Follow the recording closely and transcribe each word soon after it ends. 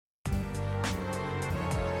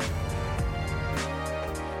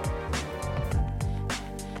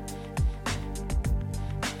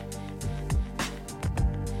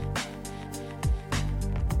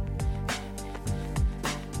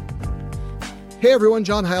Hey everyone,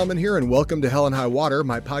 John Heilman here, and welcome to Hell and High Water,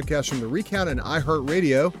 my podcast from The Recount and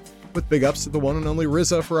iHeartRadio, with big ups to the one and only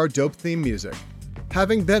RZA for our dope theme music.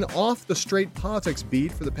 Having been off the straight politics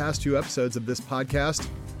beat for the past few episodes of this podcast,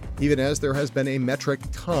 even as there has been a metric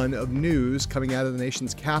ton of news coming out of the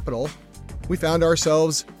nation's capital, we found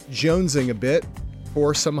ourselves jonesing a bit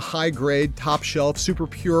for some high-grade, top-shelf, super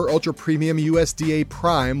pure, ultra-premium USDA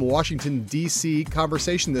Prime Washington, D.C.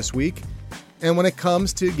 conversation this week. And when it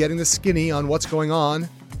comes to getting the skinny on what's going on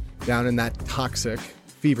down in that toxic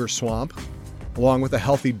fever swamp, along with a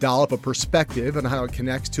healthy dollop of perspective on how it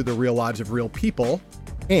connects to the real lives of real people,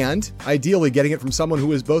 and ideally getting it from someone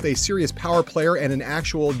who is both a serious power player and an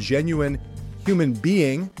actual genuine human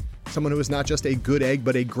being, someone who is not just a good egg,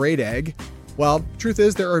 but a great egg. Well, truth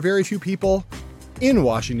is there are very few people in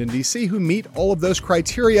Washington, D.C. who meet all of those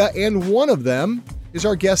criteria, and one of them is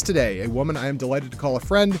our guest today, a woman I am delighted to call a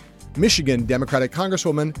friend, Michigan Democratic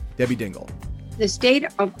Congresswoman Debbie Dingell. The state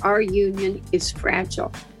of our union is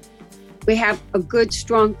fragile. We have a good,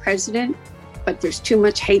 strong president, but there's too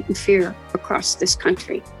much hate and fear across this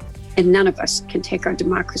country, and none of us can take our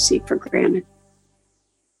democracy for granted.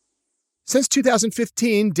 Since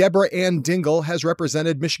 2015, Deborah Ann Dingell has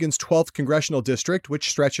represented Michigan's 12th congressional district, which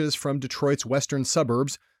stretches from Detroit's western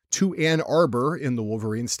suburbs to Ann Arbor in the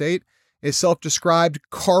Wolverine State. A self-described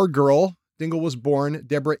car girl, Dingell was born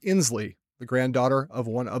Deborah Inslee, the granddaughter of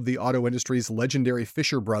one of the auto industry's legendary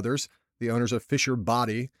Fisher brothers, the owners of Fisher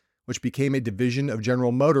Body, which became a division of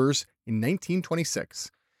General Motors in 1926.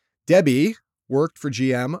 Debbie worked for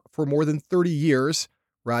GM for more than 30 years,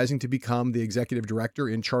 rising to become the executive director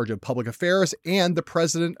in charge of public affairs and the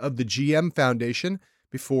president of the GM Foundation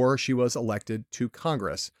before she was elected to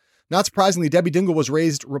Congress. Not surprisingly, Debbie Dingell was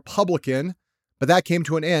raised Republican, but that came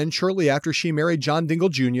to an end shortly after she married John Dingell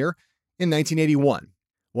Jr. in 1981,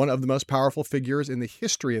 one of the most powerful figures in the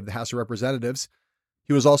history of the House of Representatives.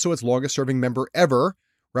 He was also its longest-serving member ever,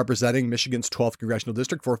 representing Michigan's 12th congressional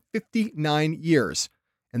district for 59 years.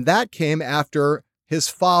 And that came after his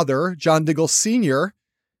father, John Dingell Sr.,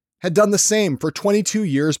 had done the same for 22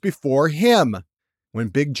 years before him. When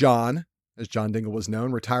Big John, as John Dingell was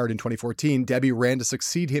known, retired in 2014, Debbie ran to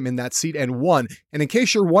succeed him in that seat and won. And in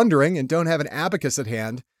case you're wondering and don't have an abacus at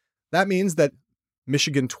hand, that means that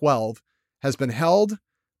Michigan 12 has been held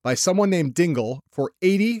by someone named Dingell for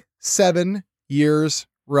 87 years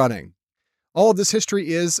running. All of this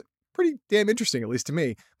history is pretty damn interesting, at least to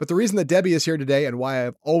me. But the reason that Debbie is here today and why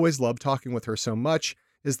I've always loved talking with her so much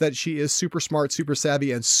is that she is super smart, super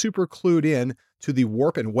savvy, and super clued in to the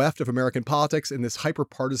warp and weft of American politics in this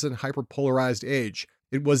hyper-partisan, hyper-polarized age.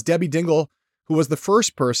 It was Debbie Dingell who was the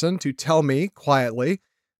first person to tell me quietly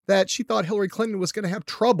that she thought Hillary Clinton was going to have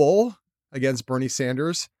trouble against Bernie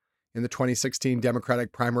Sanders in the 2016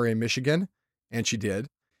 Democratic primary in Michigan, and she did.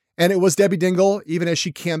 And it was Debbie Dingell, even as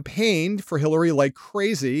she campaigned for Hillary like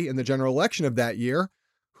crazy in the general election of that year,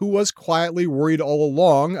 who was quietly worried all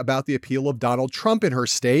along about the appeal of Donald Trump in her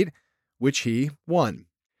state, which he won.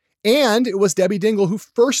 And it was Debbie Dingell who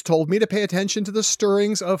first told me to pay attention to the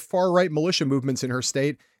stirrings of far-right militia movements in her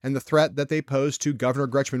state and the threat that they posed to Governor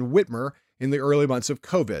Gretchen Whitmer in the early months of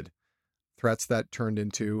COVID. Threats that turned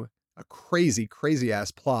into a crazy,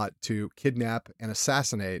 crazy-ass plot to kidnap and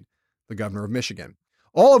assassinate the governor of Michigan.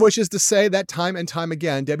 All of which is to say that time and time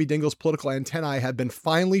again, Debbie Dingell's political antennae have been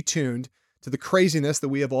finely tuned to the craziness that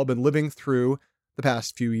we have all been living through the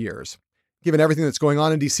past few years. Given everything that's going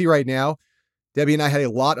on in D.C. right now, Debbie and I had a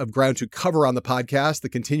lot of ground to cover on the podcast, the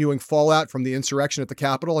continuing fallout from the insurrection at the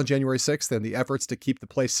Capitol on January 6th and the efforts to keep the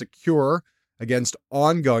place secure against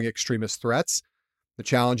ongoing extremist threats, the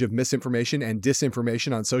challenge of misinformation and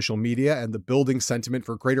disinformation on social media, and the building sentiment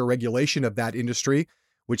for greater regulation of that industry,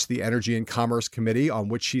 which the Energy and Commerce Committee, on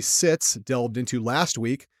which she sits, delved into last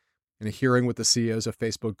week in a hearing with the CEOs of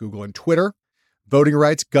Facebook, Google, and Twitter. Voting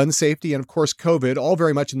rights, gun safety, and of course, COVID, all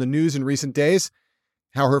very much in the news in recent days.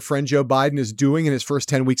 How her friend Joe Biden is doing in his first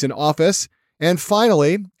 10 weeks in office. And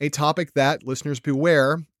finally, a topic that, listeners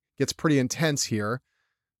beware, gets pretty intense here.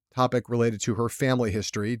 Topic related to her family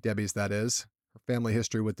history, Debbie's that is, her family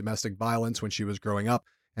history with domestic violence when she was growing up,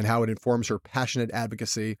 and how it informs her passionate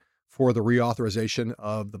advocacy for the reauthorization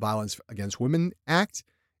of the Violence Against Women Act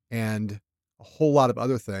and a whole lot of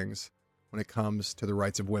other things when it comes to the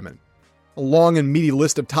rights of women. A long and meaty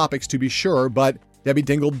list of topics to be sure, but Debbie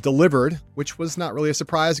Dingell delivered, which was not really a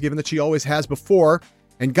surprise given that she always has before.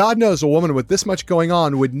 And God knows a woman with this much going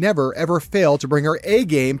on would never, ever fail to bring her A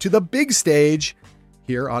game to the big stage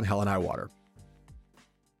here on Hell and High Water.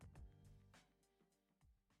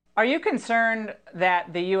 Are you concerned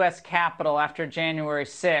that the U.S. Capitol after January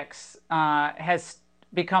 6th has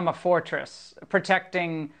become a fortress,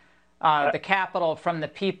 protecting the Capitol from the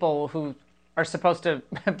people who are supposed to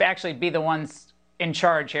actually be the ones in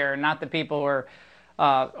charge here, not the people who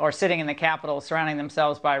are sitting in the Capitol surrounding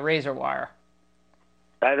themselves by razor wire?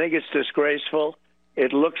 I think it's disgraceful.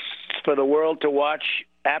 It looks for the world to watch.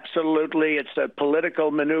 Absolutely. It's a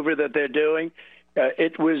political maneuver that they're doing.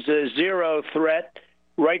 It was a zero threat.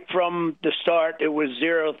 Right from the start, it was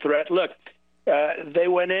zero threat. Look, they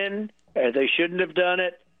went in. They shouldn't have done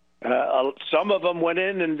it. Some of them went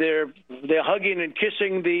in and they're hugging and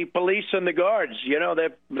kissing the police and the guards. You know,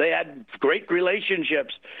 they had great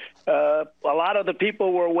relationships. A lot of the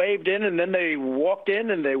people were waved in, and then they walked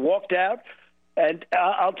in and they walked out. And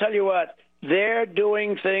I'll tell you what, they're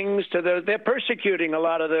doing things they're persecuting a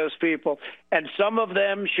lot of those people, and some of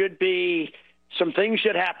them some things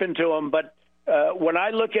should happen to them. But when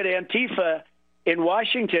I look at Antifa in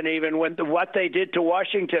Washington, even what they did to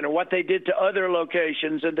Washington and what they did to other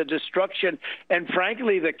locations and the destruction and,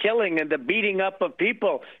 frankly, the killing and the beating up of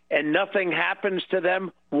people, and nothing happens to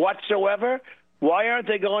them whatsoever, why aren't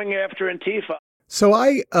they going after Antifa? So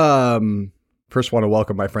I first want to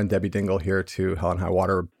welcome my friend Debbie Dingell here to Hell and High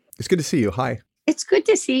Water. It's good to see you. Hi. It's good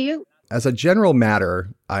to see you. As a general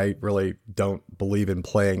matter, I really don't believe in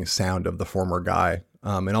playing sound of the former guy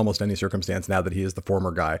in almost any circumstance now that he is the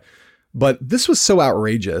former guy. But this was so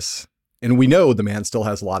outrageous. And we know the man still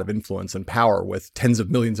has a lot of influence and power with tens of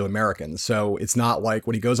millions of Americans. So it's not like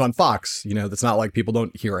when he goes on Fox, it's not like people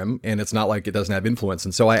don't hear him, and it's not like it doesn't have influence.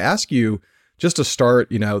 And so I ask you just to start,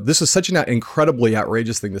 this is such an incredibly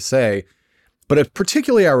outrageous thing to say, but it's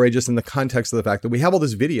particularly outrageous in the context of the fact that we have all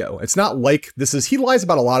this video. It's not like he lies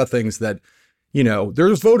about a lot of things that,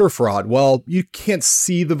 there's voter fraud. Well, you can't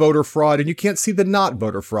see the voter fraud and you can't see the not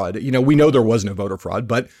voter fraud. We know there was no voter fraud,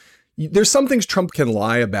 but there's some things Trump can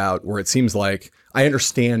lie about where it seems like I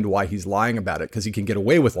understand why he's lying about it, because he can get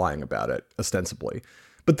away with lying about it ostensibly.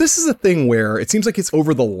 But this is a thing where it seems like it's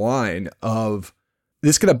over the line of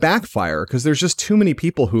this going to backfire, because there's just too many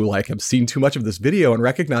people who have seen too much of this video and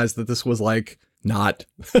recognize that this was not,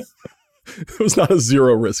 it was not a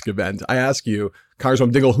zero risk event. I ask you,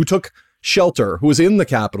 Congresswoman Dingell, who took shelter, who was in the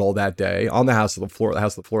Capitol that day on the House of the floor of the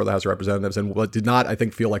House of Representatives, and did not, I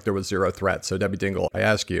think, feel like there was zero threat. So Debbie Dingell, I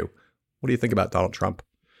ask you, what do you think about Donald Trump?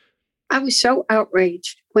 I was so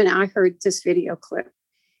outraged when I heard this video clip.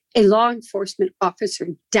 A law enforcement officer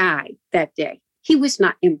died that day. He was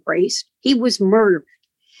not embraced. He was murdered.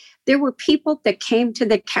 There were people that came to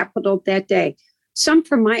the Capitol that day, some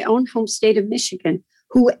from my own home state of Michigan,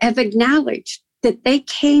 who have acknowledged that they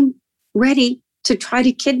came ready to try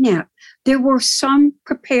to kidnap. There were some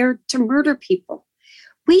prepared to murder people.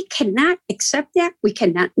 We cannot accept that. We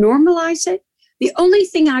cannot normalize it. The only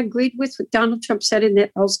thing I agreed with what Donald Trump said in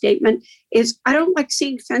that whole statement is I don't like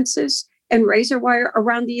seeing fences and razor wire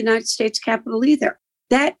around the United States Capitol either.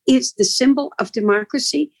 That is the symbol of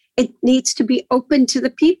democracy. It needs to be open to the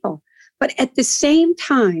people. But at the same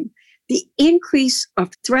time, the increase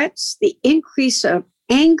of threats, the increase of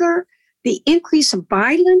anger, the increase of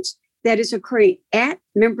violence that is occurring at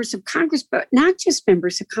members of Congress, but not just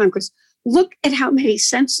members of Congress. Look at how many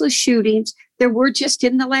senseless shootings there were just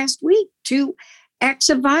in the last week, 2 acts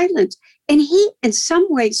of violence. And he, in some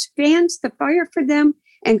ways, fans the fire for them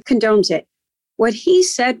and condones it. What he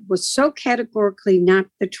said was so categorically not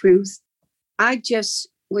the truth. I just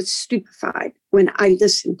was stupefied when I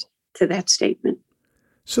listened to that statement.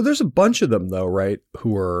 So there's a bunch of them, though, right,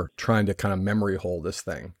 who are trying to kind of memory hole this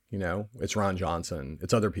thing. It's Ron Johnson,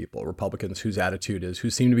 it's other people, Republicans whose attitude is, who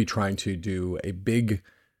seem to be trying to do a big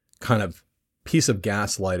kind of piece of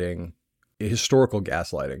gaslighting, historical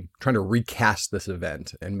gaslighting, trying to recast this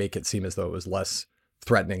event and make it seem as though it was less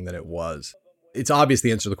threatening than it was. It's obvious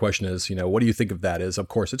the answer to the question is, what do you think of that is? Of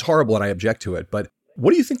course, it's horrible and I object to it. But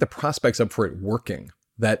what do you think the prospects of for it working?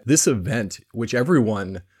 That this event, which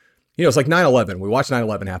everyone, it's like 9/11. We watched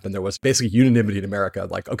 9/11 happen. There was basically unanimity in America.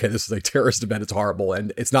 Like, okay, this is a terrorist event. It's horrible.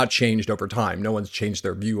 And it's not changed over time. No one's changed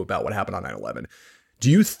their view about what happened on 9/11. Do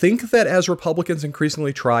you think that as Republicans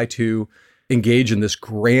increasingly try to engage in this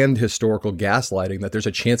grand historical gaslighting, that there's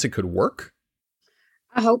a chance it could work?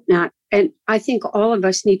 I hope not. And I think all of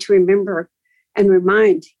us need to remember and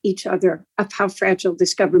remind each other of how fragile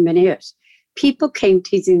this government is. People came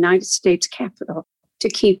to the United States Capitol to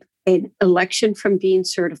keep an election from being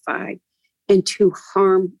certified and to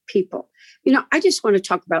harm people. I just want to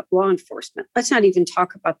talk about law enforcement. Let's not even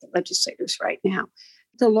talk about the legislators right now.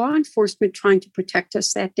 The law enforcement trying to protect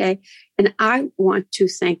us that day, and I want to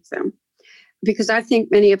thank them because I think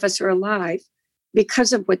many of us are alive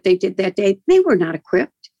because of what they did that day. They were not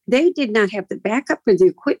equipped. They did not have the backup or the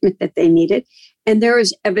equipment that they needed. And there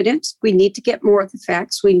is evidence. We need to get more of the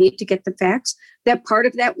facts. We need to get the facts that part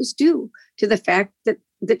of that was due to the fact that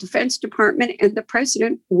the Defense Department and the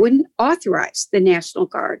president wouldn't authorize the National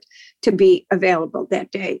Guard to be available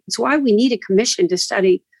that day. It's why we need a commission to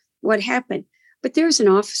study what happened. But there's an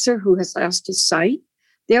officer who has lost his sight.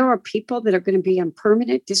 There are people that are going to be on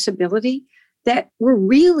permanent disability that were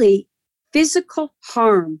really physical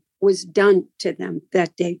harm was done to them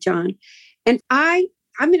that day, John. And I'm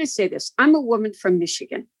going to say this. I'm a woman from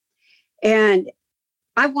Michigan, and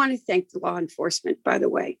I want to thank the law enforcement, by the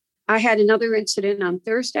way. I had another incident on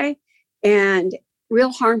Thursday, and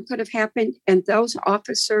real harm could have happened. And those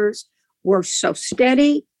officers were so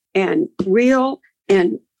steady and real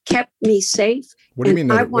and kept me safe. What do you mean?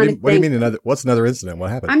 What do you mean another? What's another incident?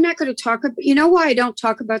 What happened? I'm not going to talk about. You know why I don't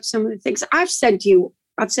talk about some of the things I've said to you.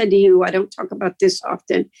 I've said to you, I don't talk about this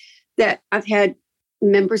often, that I've had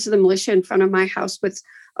members of the militia in front of my house with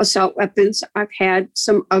assault weapons. I've had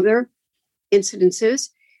some other incidences,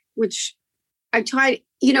 which I try,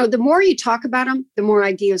 the more you talk about them, the more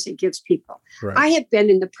ideas it gives people. Right. I have been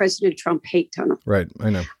in the President Trump hate tunnel. Right. I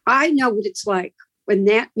know. I know what it's like when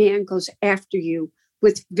that man goes after you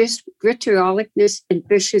with vitriolicness and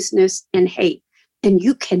viciousness and hate. And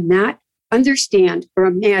you cannot understand or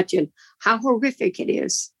imagine how horrific it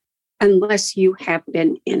is unless you have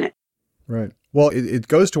been in it. Right. Well, it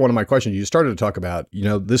goes to one of my questions. You started to talk about,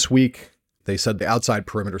 this week they said the outside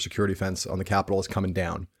perimeter security fence on the Capitol is coming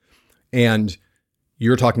down. And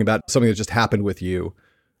you're talking about something that just happened with you.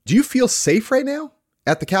 Do you feel safe right now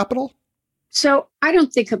at the Capitol? So I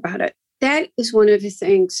don't think about it. That is one of the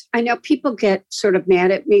things. I know people get sort of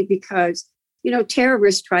mad at me because,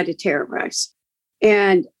 terrorists try to terrorize.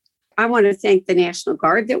 And I want to thank the National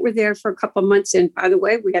Guard that were there for a couple of months. And by the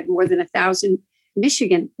way, we had more than 1,000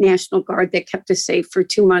 Michigan National Guard that kept us safe for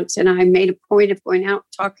 2 months. And I made a point of going out,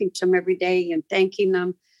 talking to them every day and thanking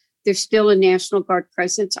them. There's still a National Guard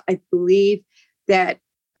presence. I believe that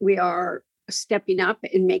we are stepping up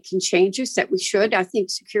and making changes that we should. I think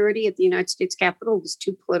security at the United States Capitol was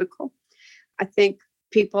too political. I think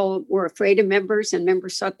people were afraid of members, and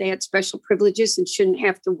members thought they had special privileges and shouldn't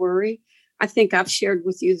have to worry. I think I've shared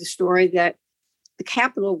with you the story that the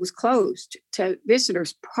Capitol was closed to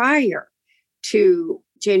visitors prior to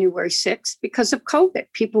January 6th because of COVID.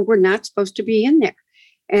 People were not supposed to be in there.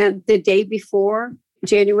 And the day before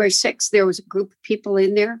January 6th, there was a group of people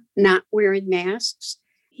in there not wearing masks.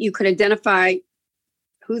 You could identify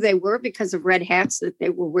who they were because of red hats that they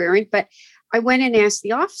were wearing. But I went and asked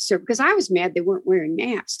the officer because I was mad they weren't wearing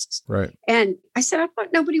masks. Right. And I said, I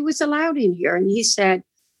thought nobody was allowed in here. And he said,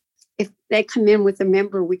 if they come in with a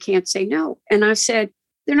member, we can't say no. And I said,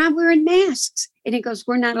 they're not wearing masks. And he goes,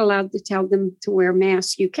 we're not allowed to tell them to wear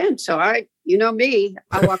masks. You can. So me,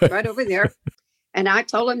 I walked right over there and I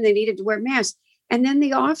told them they needed to wear masks. And then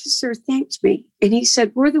the officer thanked me and he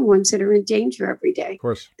said, we're the ones that are in danger every day. Of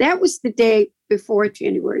course. That was the day before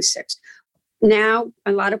January 6th. Now,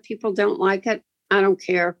 a lot of people don't like it. I don't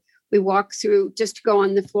care. We walk through, just to go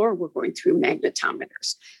on the floor, we're going through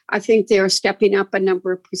magnetometers. I think they're stepping up a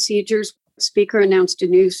number of procedures. The Speaker announced a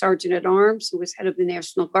new Sergeant at Arms who was head of the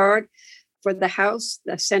National Guard for the House.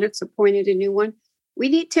 The Senate's appointed a new one. We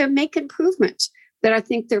need to make improvements, but I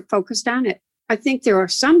think they're focused on it. I think there are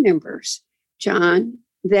some members, John,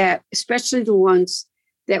 that especially the ones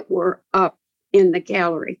that were up in the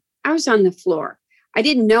gallery. I was on the floor. I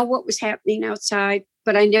didn't know what was happening outside,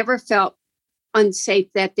 but I never felt unsafe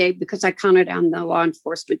that day because I counted on the law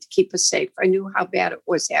enforcement to keep us safe. I knew how bad it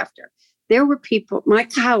was after. There were people, my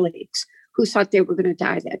colleagues, who thought they were going to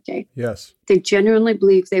die that day. Yes. They genuinely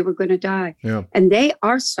believed they were going to die. Yeah. And they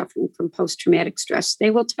are suffering from post-traumatic stress.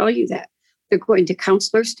 They will tell you that. They're going to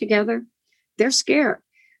counselors together. They're scared.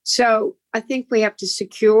 So I think we have to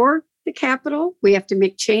secure the Capitol. We have to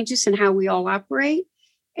make changes in how we all operate.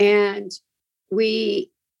 And we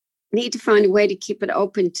need to find a way to keep it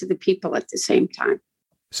open to the people at the same time.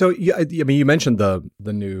 So, you mentioned the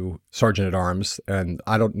new Sergeant at Arms, and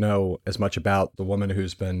I don't know as much about the woman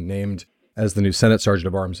who's been named as the new Senate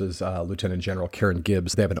Sergeant at Arms as Lieutenant General Karen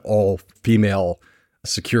Gibbs. They have an all-female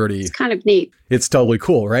security. It's kind of neat. It's totally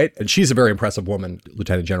cool, right? And she's a very impressive woman.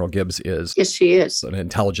 Lieutenant General Gibbs is. Yes, she is. An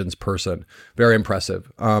intelligence person. Very impressive.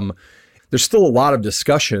 There's still a lot of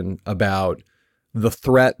discussion about the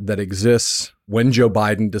threat that exists when Joe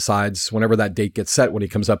Biden decides, whenever that date gets set, when he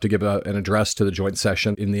comes up to give an address to the joint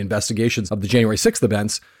session in the investigations of the January 6th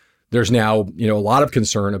events. There's now, a lot of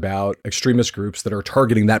concern about extremist groups that are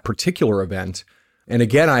targeting that particular event And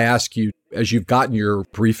again, I ask you, as you've gotten your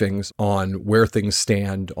briefings on where things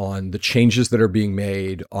stand, on the changes that are being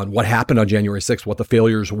made, on what happened on January 6th, what the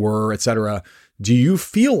failures were, et cetera, do you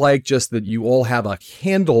feel like just that you all have a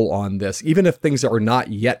handle on this, even if things are not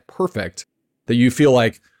yet perfect, that you feel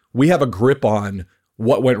like we have a grip on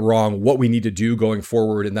what went wrong, what we need to do going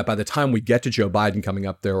forward, and that by the time we get to Joe Biden coming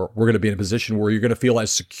up there, we're going to be in a position where you're going to feel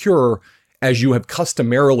as secure as you have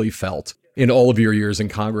customarily felt in all of your years in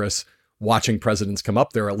Congress, watching presidents come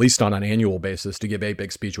up there, at least on an annual basis, to give a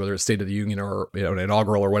big speech, whether it's State of the Union or an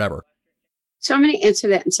inaugural or whatever? So I'm going to answer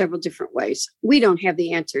that in several different ways. We don't have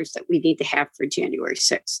the answers that we need to have for January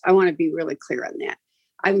 6th. I want to be really clear on that.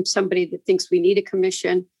 I'm somebody that thinks we need a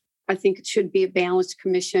commission. I think it should be a balanced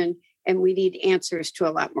commission, and we need answers to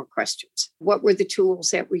a lot more questions. What were the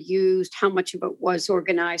tools that were used? How much of it was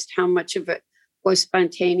organized? How much of it was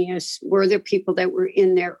spontaneous? Were there people that were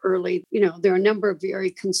in there early? There are a number of very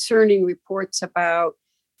concerning reports about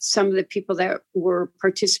some of the people that were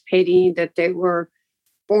participating, that they were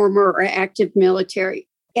former or active military.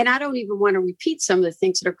 And I don't even want to repeat some of the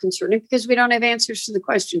things that are concerning because we don't have answers to the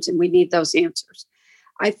questions and we need those answers.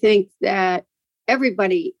 I think that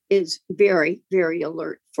everybody is very, very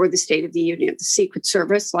alert for the State of the Union. The Secret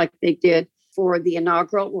Service, like they did for the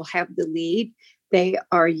inaugural, will have the lead. They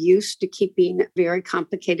are used to keeping very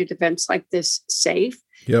complicated events like this safe.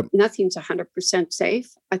 Yep. Nothing's 100%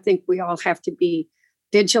 safe. I think we all have to be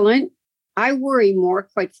vigilant. I worry more,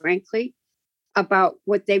 quite frankly, about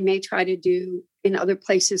what they may try to do in other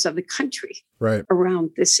places of the country around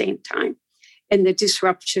the same time, and the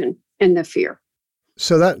disruption and the fear.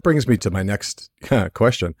 So that brings me to my next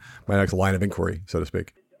question, my next line of inquiry, so to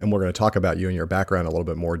speak. And we're going to talk about you and your background a little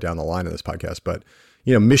bit more down the line in this podcast. But,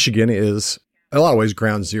 Michigan is in a lot of ways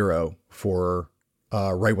ground zero for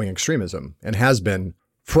right-wing extremism, and has been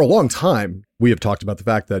for a long time. We have talked about the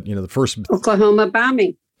fact that, the first Oklahoma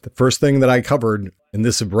bombing. The first thing that I covered in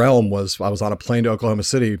this realm was I was on a plane to Oklahoma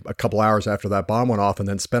City a couple hours after that bomb went off, and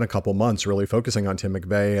then spent a couple months really focusing on Tim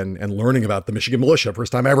McVeigh and learning about the Michigan militia.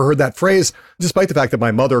 First time I ever heard that phrase, despite the fact that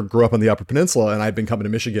my mother grew up on the Upper Peninsula and I'd been coming to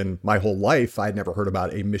Michigan my whole life. I'd never heard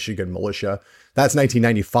about a Michigan militia. That's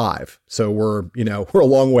 1995. So we're a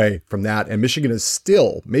long way from that. And Michigan is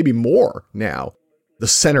still, maybe more now, the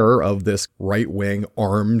center of this right-wing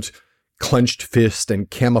armed clenched fist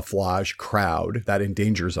and camouflage crowd that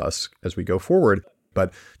endangers us as we go forward.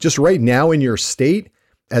 But just right now in your state,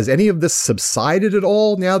 has any of this subsided at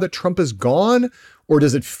all now that Trump is gone? Or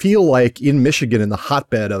does it feel like in Michigan, in the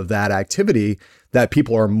hotbed of that activity, that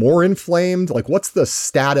people are more inflamed? Like, what's the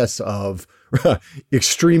status of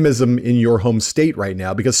extremism in your home state right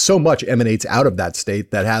now? Because so much emanates out of that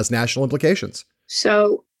state that has national implications.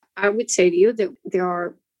 So I would say to you that there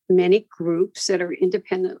are many groups that are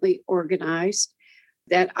independently organized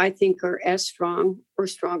that I think are as strong or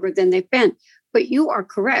stronger than they've been. But you are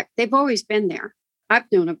correct. They've always been there.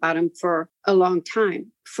 I've known about them for a long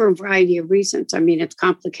time for a variety of reasons. I mean, it's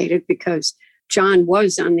complicated because John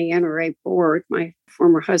was on the NRA board. My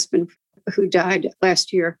former husband, who died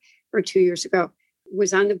last year or 2 years ago,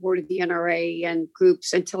 was on the board of the NRA and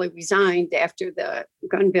groups until he resigned after the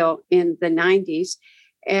gun bill in the 90s.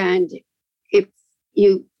 And if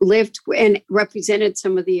you lived and represented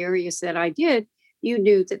some of the areas that I did, you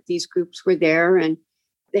knew that these groups were there and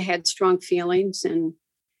they had strong feelings. And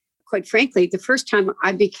quite frankly, the first time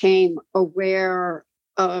I became aware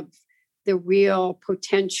of the real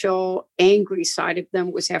potential angry side of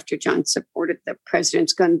them was after John supported the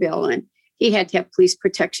president's gun bill. And he had to have police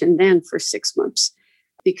protection then for 6 months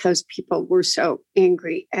because people were so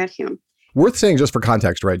angry at him. Worth saying, just for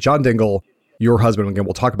context, right? John Dingell, your husband, again,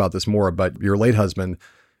 we'll talk about this more, but your late husband,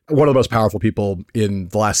 one of the most powerful people in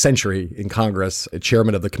the last century in Congress, a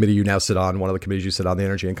chairman of the committee you now sit on, one of the committees you sit on, the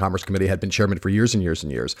Energy and Commerce Committee, had been chairman for years and years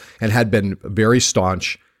and years, and had been very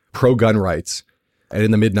staunch pro-gun rights. And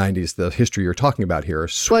in the mid-90s, the history you're talking about here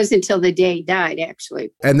was until the day he died,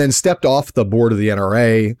 actually. And then stepped off the board of the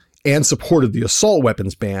NRA and supported the assault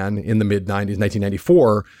weapons ban in the mid-90s,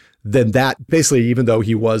 1994. Then that basically, even though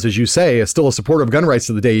he was, as you say, still a supporter of gun rights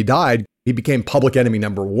to the day he died, he became public enemy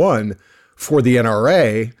number one for the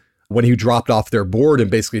NRA when he dropped off their board and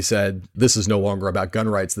basically said, this is no longer about gun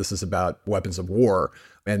rights. This is about weapons of war.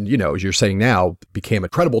 And, as you're saying now, became a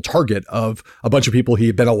credible target of a bunch of people he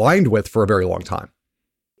had been aligned with for a very long time.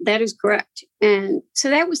 That is correct. And so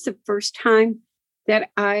that was the first time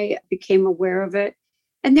that I became aware of it.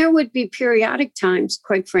 And there would be periodic times,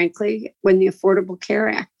 quite frankly, when the Affordable Care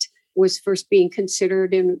Act was first being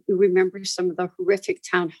considered. And we remember some of the horrific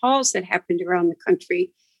town halls that happened around the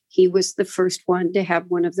country. He was the first one to have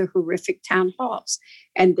one of the horrific town halls.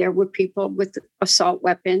 And there were people with assault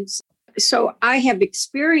weapons. So I have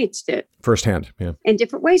experienced it firsthand, yeah, in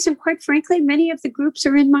different ways. And quite frankly, many of the groups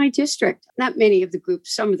are in my district. Not many of the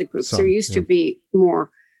groups, some of the groups. There used to be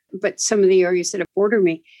more, but some of the areas that border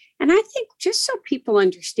me. And I think just so people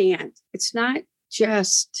understand, it's not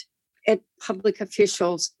just at public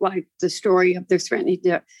officials, like the story of they're threatening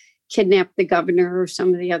to kidnap the governor or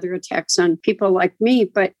some of the other attacks on people like me,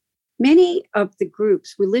 but many of the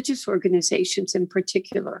groups, religious organizations in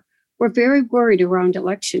particular, were very worried around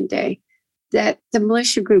Election Day that the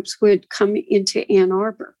militia groups would come into Ann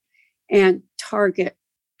Arbor and target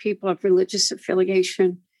people of religious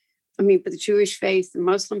affiliation. I mean, with the Jewish faith, the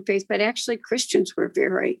Muslim faith, but actually Christians were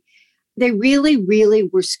they really, really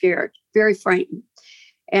were scared, very frightened.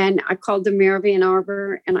 And I called the mayor of Ann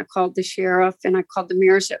Arbor, and I called the sheriff, and I called the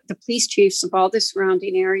mayors, the police chiefs of all the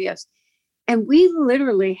surrounding areas. And we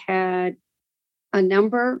literally had a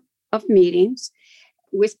number of meetings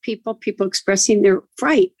with people expressing their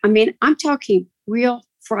fright. I mean, I'm talking real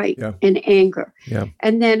fright and anger. Yeah.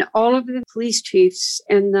 And then all of the police chiefs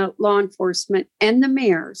and the law enforcement and the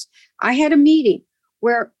mayors, I had a meeting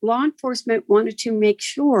where law enforcement wanted to make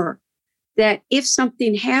sure that if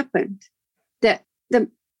something happened, that the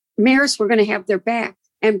mayors were going to have their back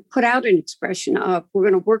and put out an expression of, we're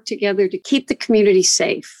going to work together to keep the community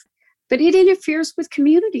safe. But it interferes with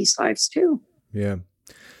communities' lives too. Yeah.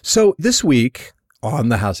 So this week on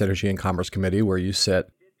the House Energy and Commerce Committee, where you sit,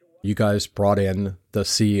 you guys brought in the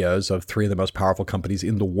CEOs of three of the most powerful companies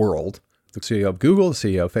in the world, the CEO of Google, the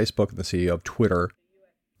CEO of Facebook, and the CEO of Twitter.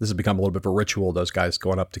 This has become a little bit of a ritual, those guys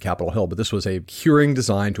going up to Capitol Hill, but this was a hearing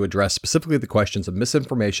designed to address specifically the questions of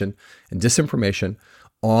misinformation and disinformation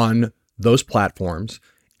on those platforms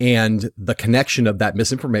and the connection of that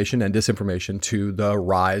misinformation and disinformation to the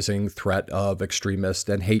rising threat of extremist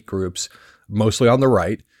and hate groups, mostly on the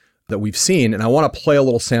right, that we've seen. And I want to play a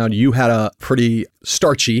little sound. You had a pretty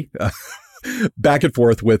starchy back and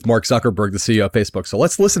forth with Mark Zuckerberg, the CEO of Facebook. So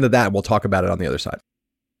let's listen to that and we'll talk about it on the other side.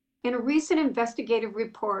 In a recent investigative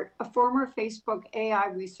report, a former Facebook AI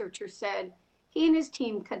researcher said he and his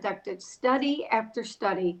team conducted study after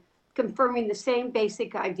study confirming the same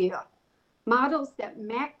basic idea: models that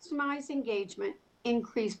maximize engagement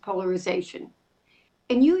increase polarization.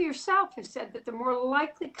 And you yourself have said that the more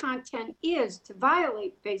likely content is to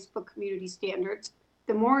violate Facebook community standards,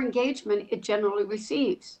 the more engagement it generally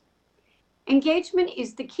receives. Engagement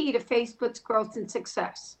is the key to Facebook's growth and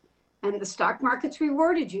success, and the stock market's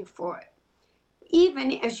rewarded you for it,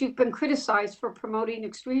 even as you've been criticized for promoting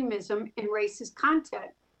extremism and racist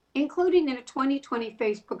content, including in a 2020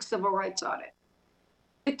 Facebook civil rights audit.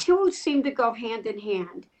 The two seem to go hand in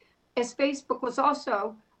hand, as Facebook was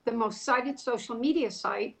also the most cited social media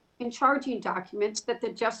site in charging documents that the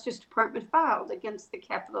Justice Department filed against the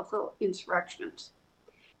Capitol Hill insurrections.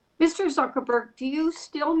 Mr. Zuckerberg, do you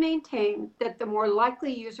still maintain that the more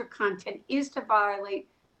likely user content is to violate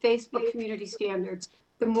Facebook community standards,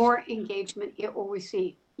 the more engagement it will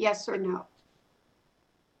receive? Yes or no?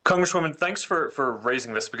 Congresswoman, thanks for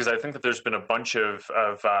raising this, because I think that there's been a bunch of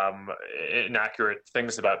inaccurate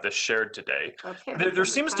things about this shared today. Okay, there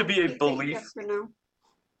seems to be a belief. Yes or no?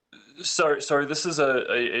 Sorry. This is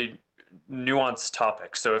a nuanced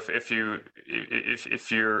topic. So if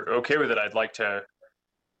you're okay with it, I'd like to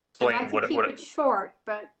explain what keep it short,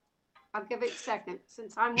 but I'll give it a second,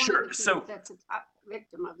 since I'm one of the people that's a top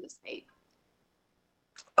victim of this hate.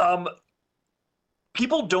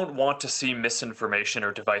 People don't want to see misinformation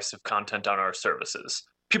or divisive content on our services.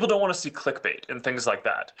 People don't want to see clickbait and things like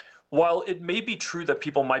that. While it may be true that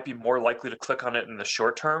people might be more likely to click on it in the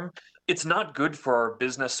short term, it's not good for our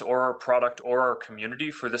business or our product or our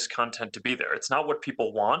community for this content to be there. It's not what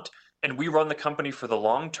people want, and we run the company for the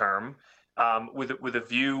long term with a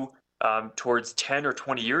view towards 10 or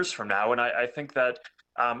 20 years from now. And I think that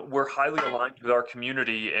we're highly aligned with our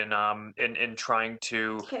community in trying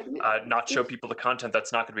to not show people the content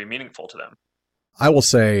that's not going to be meaningful to them. I will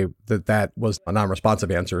say that was a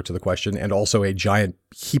non-responsive answer to the question, and also a giant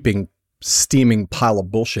heaping, steaming pile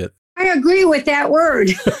of bullshit. I agree with that word.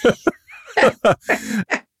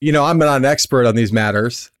 I'm not an expert on these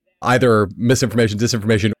matters, either misinformation,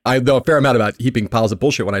 disinformation. I know a fair amount about heaping piles of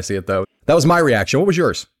bullshit when I see it, though. That was my reaction. What was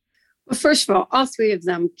yours? Well, first of all three of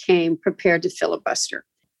them came prepared to filibuster.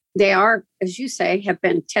 They are, as you say, have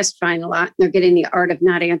been testifying a lot, and they're getting the art of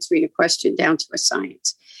not answering a question down to a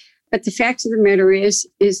science. But the fact of the matter is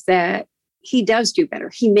that he does do better.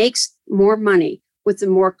 He makes more money with the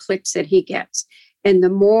more clicks that he gets. And the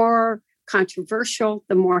more controversial,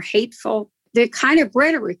 the more hateful, the kind of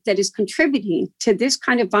rhetoric that is contributing to this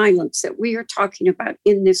kind of violence that we are talking about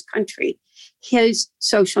in this country, his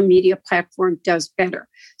social media platform does better.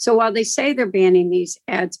 So while they say they're banning these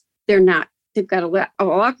ads, They're not. They've got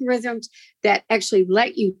algorithms that actually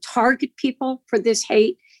let you target people for this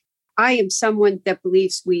hate. I am someone that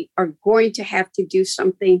believes we are going to have to do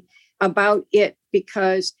something about it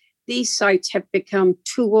because these sites have become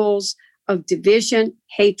tools of division,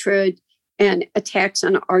 hatred, and attacks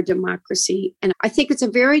on our democracy. And I think it's a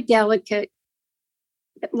very delicate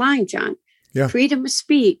line, John. Yeah. Freedom of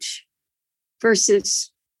speech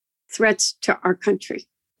versus threats to our country.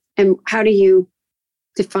 And how do you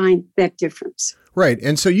define that difference? Right.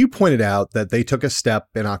 And so you pointed out that they took a step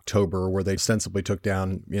in October where they ostensibly took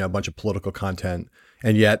down, a bunch of political content.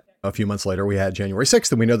 And yet a few months later, we had January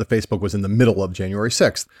 6th, and we know that Facebook was in the middle of January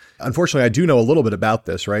 6th. Unfortunately, I do know a little bit about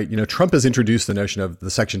this, right? Trump has introduced the notion of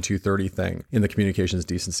the Section 230 thing in the Communications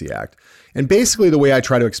Decency Act. And basically the way I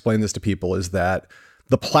try to explain this to people is that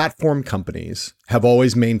the platform companies have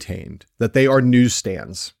always maintained that they are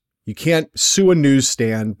newsstands. You can't sue a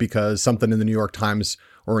newsstand because something in the New York Times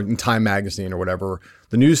or in Time Magazine or whatever.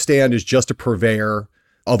 The newsstand is just a purveyor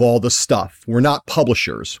of all the stuff. We're not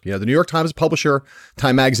publishers. The New York Times is a publisher,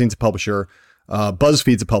 Time Magazine's a publisher,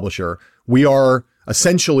 BuzzFeed's a publisher. We are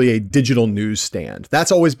essentially a digital newsstand.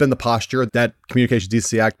 That's always been the posture that Communications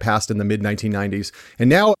Decency Act passed in the mid-1990s. And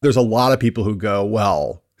now there's a lot of people who go,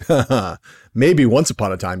 well, maybe once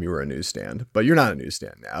upon a time you were a newsstand, but you're not a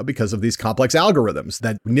newsstand now because of these complex algorithms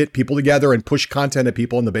that knit people together and push content at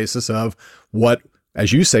people on the basis of what,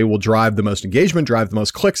 as you say, will drive the most engagement, drive the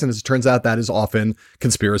most clicks. And as it turns out, that is often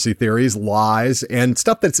conspiracy theories, lies, and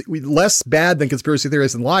stuff that's less bad than conspiracy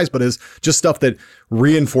theories and lies, but is just stuff that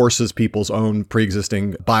reinforces people's own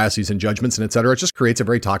pre-existing biases and judgments and et cetera. It just creates a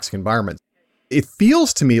very toxic environment. It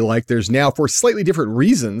feels to me like there's now, for slightly different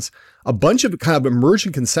reasons, a bunch of kind of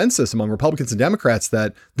emergent consensus among Republicans and Democrats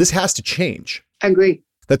that this has to change. I agree.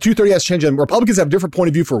 That 230 has to change, and Republicans have a different point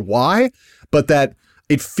of view for why, but that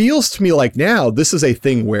it feels to me like now this is a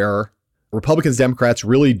thing where Republicans, Democrats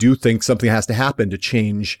really do think something has to happen to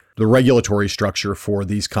change the regulatory structure for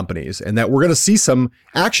these companies, and that we're going to see some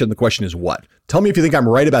action. The question is what? Tell me if you think I'm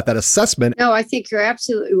right about that assessment. No, I think you're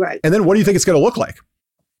absolutely right. And then what do you think it's going to look like?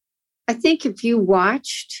 I think if you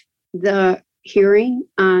watched the hearing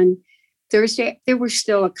on Thursday, there were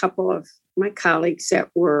still a couple of my colleagues that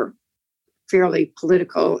were fairly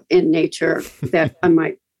political in nature that I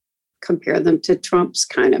might compare them to Trump's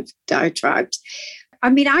kind of diatribes. I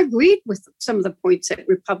mean, I agreed with some of the points that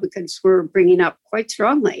Republicans were bringing up quite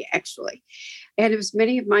strongly, actually. And as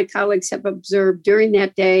many of my colleagues have observed during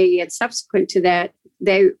that day and subsequent to that,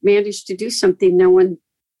 they managed to do something no one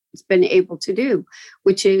has been able to do,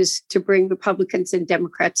 which is to bring Republicans and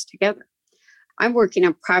Democrats together. I'm working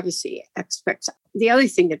on privacy aspects. The other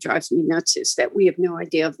thing that drives me nuts is that we have no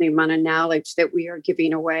idea of the amount of knowledge that we are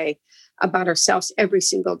giving away about ourselves every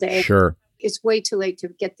single day. Sure. It's way too late to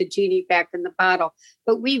get the genie back in the bottle,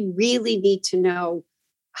 but we really need to know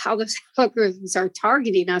how the algorithms are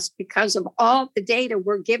targeting us because of all the data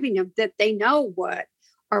we're giving them, that they know what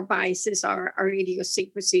our biases are, our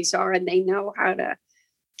idiosyncrasies are, and they know how to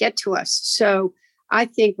get to us. So I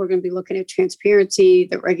think we're going to be looking at transparency,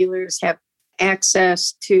 that regulators have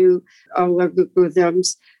access to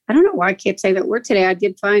algorithms. I don't know why I can't say that word today. I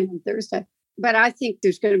did fine on Thursday. But I think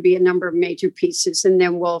there's going to be a number of major pieces, and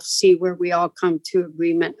then we'll see where we all come to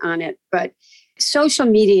agreement on it. But social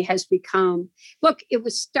media has become, look, it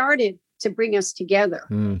was started to bring us together,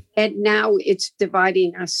 and now it's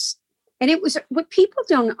dividing us. And it was, what people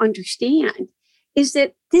don't understand is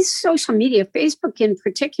that this social media, Facebook in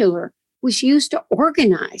particular, was used to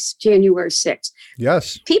organize January 6th.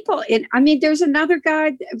 Yes. People, there's another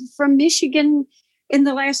guy from Michigan in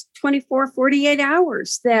the last 48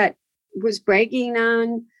 hours that was bragging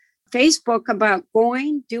on Facebook about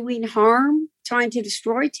doing harm, trying to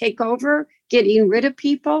destroy, take over, getting rid of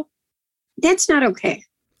people. That's not okay.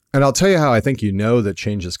 And I'll tell you how I think that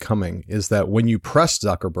change is coming is that when you pressed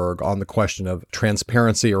Zuckerberg on the question of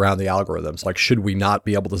transparency around the algorithms, like should we not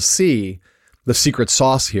be able to see the secret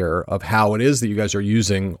sauce here of how it is that you guys are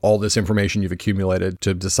using all this information you've accumulated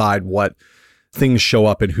to decide what things show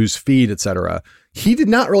up in whose feed, et cetera, he did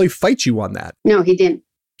not really fight you on that. No, he didn't.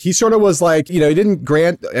 He sort of was like, he didn't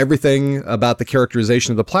grant everything about the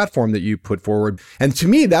characterization of the platform that you put forward. And to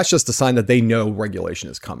me, that's just a sign that they know regulation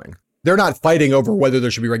is coming. They're not fighting over whether there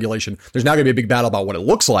should be regulation. There's not going to be a big battle about what it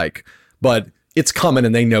looks like, but it's coming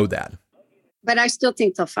and they know that. But I still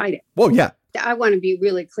think they'll fight it. Well, yeah. I want to be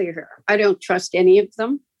really clear here. I don't trust any of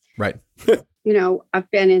them. Right.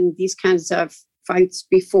 I've been in these kinds of fights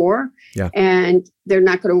before, and they're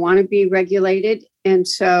not going to want to be regulated. And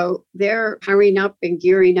so they're hiring up and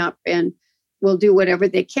gearing up. And will do whatever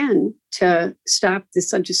they can to stop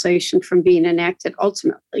this legislation from being enacted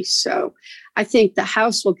ultimately. So I think the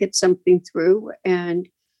House will get something through. And,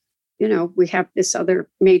 we have this other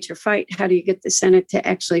major fight. How do you get the Senate to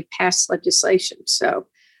actually pass legislation? So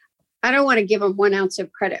I don't want to give them 1 ounce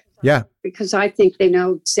of credit. Yeah. Because I think they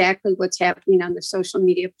know exactly what's happening on the social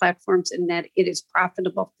media platforms and that it is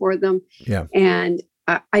profitable for them. Yeah. And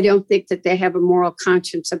I don't think that they have a moral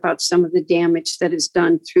conscience about some of the damage that is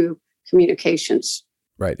done through communications.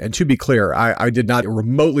 Right. And to be clear, I did not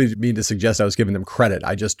remotely mean to suggest I was giving them credit.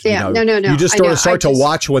 I just, No. You just start to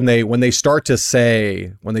watch when they start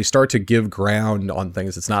to give ground on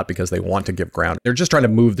things. It's not because they want to give ground. They're just trying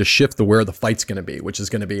to shift where the fight's going to be, which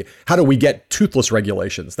is going to be, how do we get toothless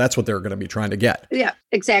regulations? That's what they're going to be trying to get. Yeah,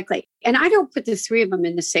 exactly. And I don't put the three of them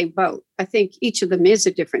in the same boat. I think each of them is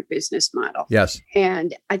a different business model. Yes.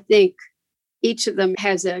 And I think each of them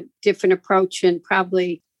has a different approach, and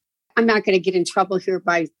probably, I'm not going to get in trouble here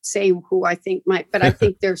by saying who I think might, but I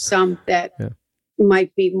think there's some that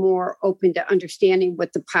might be more open to understanding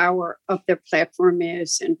what the power of their platform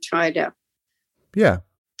is and try to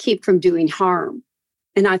keep from doing harm.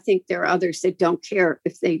 And I think there are others that don't care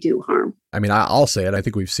if they do harm. I mean, I'll say it. I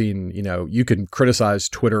think we've seen, you can criticize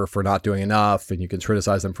Twitter for not doing enough, and you can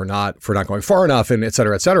criticize them for not going far enough, and et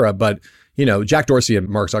cetera, et cetera. But, Jack Dorsey and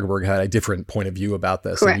Mark Zuckerberg had a different point of view about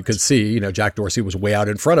this. Correct. And you could see, Jack Dorsey was way out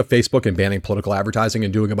in front of Facebook and banning political advertising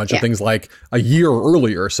and doing a bunch of things like a year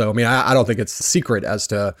earlier. So, I mean, I don't think it's a secret as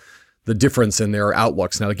to the difference in their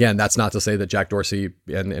outlooks. Now, again, that's not to say that Jack Dorsey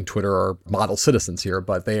and Twitter are model citizens here,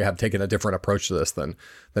 but they have taken a different approach to this than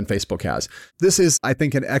Facebook has. This is, I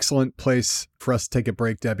think, an excellent place for us to take a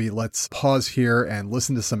break, Debbie. Let's pause here and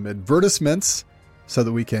listen to some advertisements so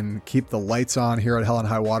that we can keep the lights on here at Hell and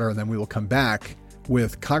High Water, and then we will come back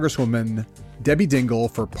with Congresswoman Debbie Dingell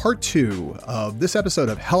for part 2 of this episode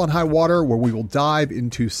of Hell and High Water, where we will dive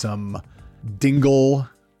into some Dingell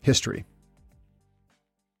history.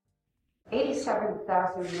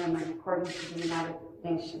 87,000 women, according to the United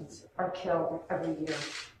Nations, are killed every year.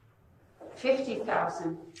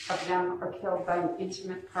 50,000 of them are killed by an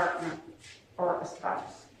intimate partner or a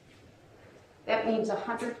spouse. That means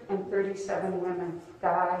 137 women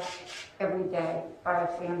die every day by a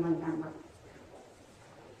family member.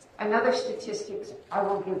 Another statistic I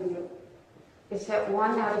will give you is that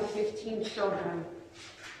 1 out of 15 children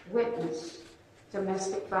witness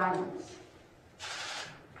domestic violence,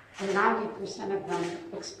 and 90% of them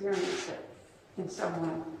experience it in some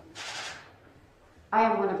way. I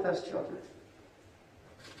am one of those children.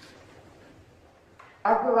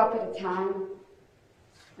 I grew up at a time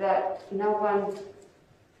that no one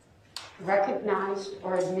recognized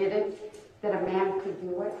or admitted that a man could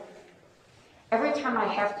do it. Every time I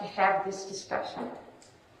have to have this discussion,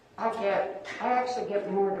 I actually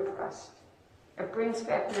get more depressed. It brings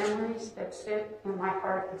back memories that sit in my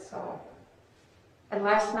heart and soul. And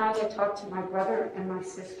last night I talked to my brother and my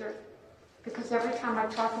sister, because every time I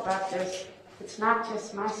talk about this, it's not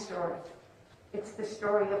just my story, it's the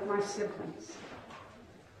story of my siblings.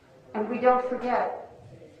 And we don't forget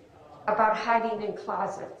about hiding in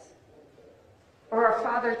closets, or a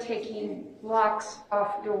father taking locks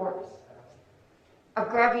off doors, of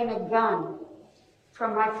grabbing a gun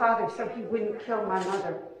from my father so he wouldn't kill my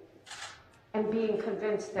mother, and being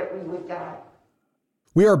convinced that we would die.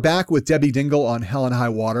 We are back with Debbie Dingell on Hell and High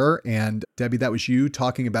Water. And Debbie, that was you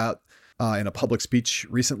talking about in a public speech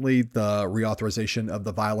recently, the reauthorization of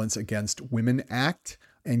the Violence Against Women Act,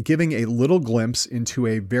 and giving a little glimpse into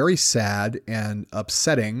a very sad and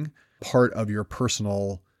upsetting part of your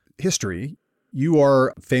personal history. You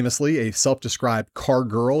are famously a self-described car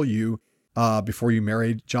girl. Before you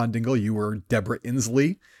married John Dingell, you were Deborah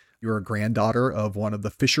Inslee. You're a granddaughter of one of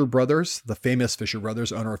the Fisher brothers, the famous Fisher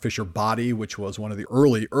brothers, owner of Fisher Body, which was one of the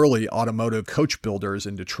early automotive coach builders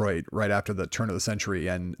in Detroit right after the turn of the century,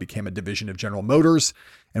 and became a division of General Motors,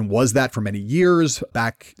 and was that for many years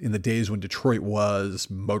back in the days when Detroit was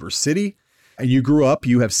Motor City. And you grew up,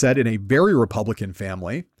 you have said, in a very Republican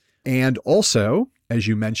family, and also, as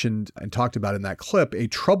you mentioned and talked about in that clip, a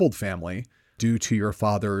troubled family due to your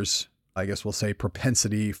father's, I guess we'll say,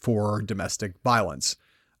 propensity for domestic violence.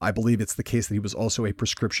 I believe it's the case that he was also a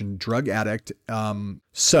prescription drug addict.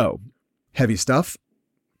 So heavy stuff.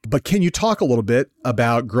 But can you talk a little bit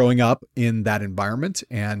about growing up in that environment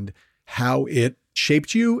and how it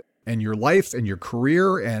shaped you and your life and your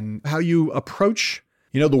career, and how you approach,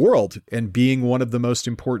 the world, and being one of the most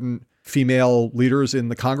important female leaders in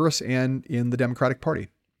the Congress and in the Democratic Party?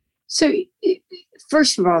 So,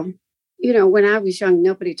 first of all, when I was young,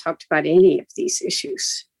 nobody talked about any of these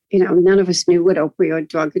issues. None of us knew what opioid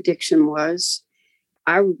drug addiction was.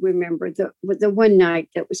 I remember the one night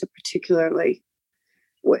that was the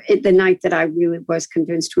night that I really was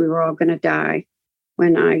convinced we were all going to die,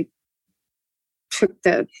 when I took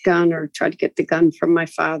the gun, or tried to get the gun from my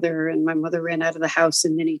father, and my mother ran out of the house,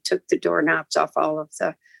 and then he took the doorknobs off all of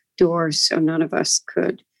the doors so none of us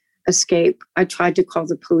could escape. I tried to call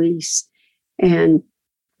the police and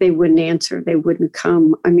they wouldn't answer. They wouldn't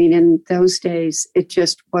come. I mean, in those days, it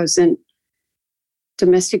just wasn't.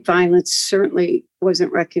 Domestic violence certainly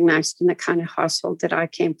wasn't recognized in the kind of household that I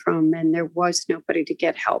came from, and there was nobody to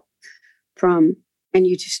get help from. And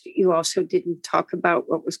you also didn't talk about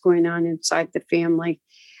what was going on inside the family.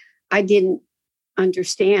 I didn't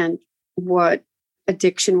understand what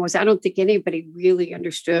addiction was. I don't think anybody really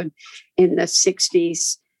understood in the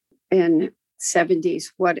 60s and 70s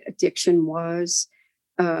what addiction was,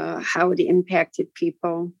 how it impacted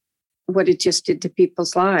people, what it just did to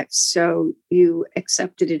people's lives. So you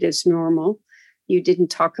accepted it as normal. You didn't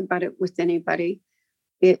talk about it with anybody.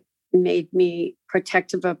 It made me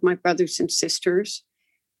protective of my brothers and sisters.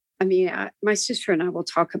 I mean, my sister and I will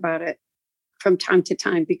talk about it from time to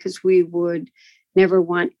time, because we would never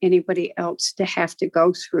want anybody else to have to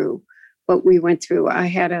go through what we went through. I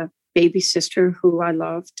had a baby sister who I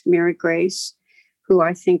loved, Mary Grace, who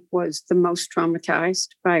I think was the most traumatized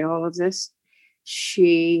by all of this.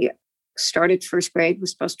 She started first grade,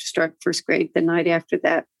 was supposed to start first grade the night after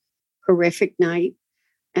that horrific night.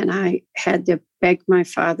 And I had to beg my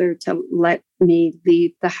father to let me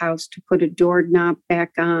leave the house, to put a doorknob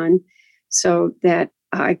back on so that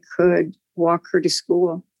I could walk her to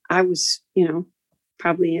school. I was,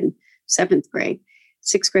 probably in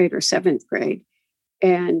sixth grade or seventh grade.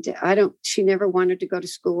 And she never wanted to go to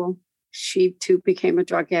school. She too became a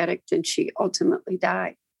drug addict, and she ultimately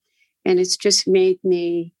died. And it's just made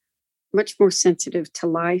me much more sensitive to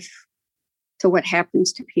life, to what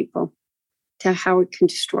happens to people, to how it can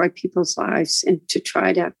destroy people's lives, and to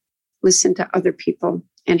try to listen to other people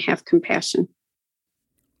and have compassion.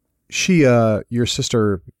 She, your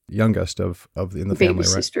sister, youngest of in the family, right?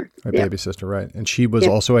 Sister. Right, Yep. baby sister, right? And she was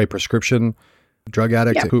Yep. also a prescription drug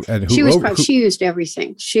addict. Yep. Who She used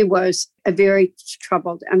everything. She was a very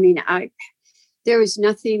troubled. I mean, there was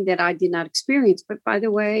nothing that I did not experience. But by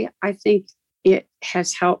the way, I think it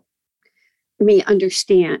has helped me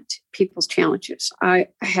understand people's challenges. I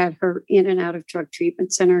had her in and out of drug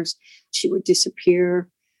treatment centers. She would disappear.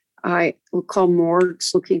 I would call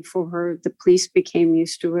morgues looking for her. The police became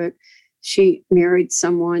used to it. She married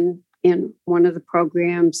someone in one of the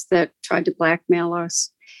programs that tried to blackmail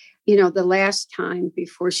us. The last time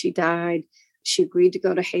before she died, she agreed to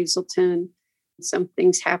go to Hazleton. Some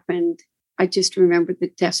things happened. I just remember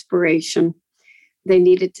the desperation. They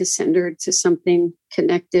needed to send her to something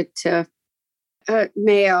connected to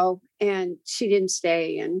Mayo, and she didn't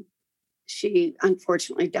stay, and she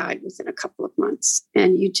unfortunately died within a couple of months.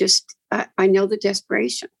 And I know the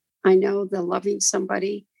desperation. I know the loving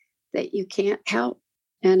somebody that you can't help.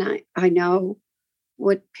 And I know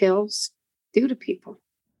what pills do to people.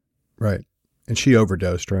 Right. And she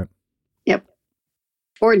overdosed, right? Yep.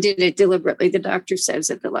 Or did it deliberately. The doctor says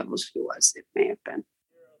at the level she was, it may have been.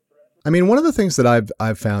 I mean, one of the things that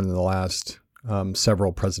I've found in the last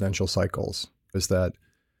several presidential cycles is that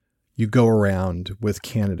you go around with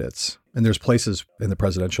candidates, and there's places in the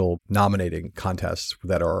presidential nominating contests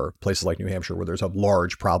that are places like New Hampshire where there's a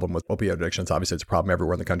large problem with opioid addictions. Obviously, it's a problem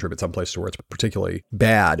everywhere in the country, but some places where it's particularly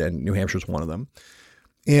bad, and New Hampshire is one of them.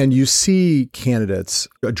 And you see candidates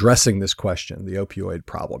addressing this question, the opioid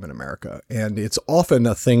problem in America. And it's often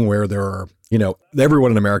a thing where there are,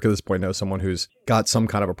 everyone in America at this point knows someone who's got some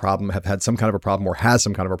kind of a problem, have had some kind of a problem, or has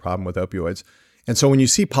some kind of a problem with opioids. And so when you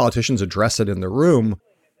see politicians address it in the room,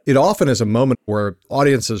 it often is a moment where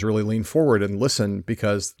audiences really lean forward and listen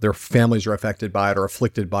because their families are affected by it or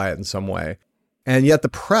afflicted by it in some way. And yet the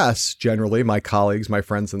press, generally, my colleagues, my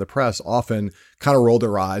friends in the press, often kind of roll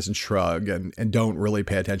their eyes and shrug and don't really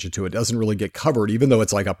pay attention to it. It doesn't really get covered, even though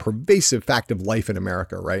it's like a pervasive fact of life in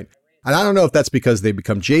America, right? And I don't know if that's because they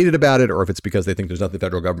become jaded about it or if it's because they think there's nothing the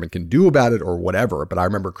federal government can do about it or whatever. But I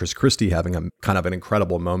remember Chris Christie having a kind of an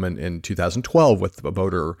incredible moment in 2012 with a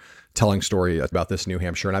voter telling story about this in New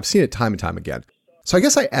Hampshire. And I've seen it time and time again. So I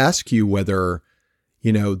guess I ask you whether,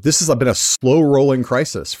 this has been a slow rolling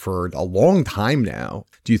crisis for a long time now.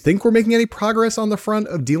 Do you think we're making any progress on the front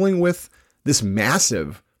of dealing with this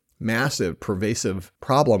massive, pervasive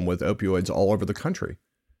problem with opioids all over the country?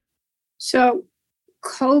 So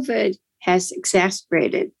COVID has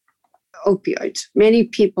exacerbated opioids. Many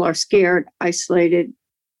people are scared, isolated,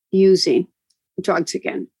 using drugs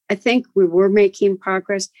again. I think we were making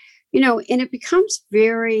progress, and it becomes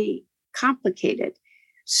very complicated.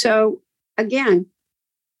 So again,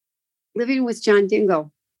 living with John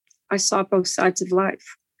Dingell, I saw both sides of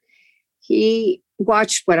life. He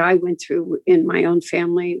watched what I went through in my own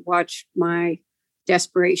family, watched my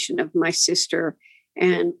desperation of my sister,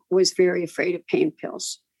 and was very afraid of pain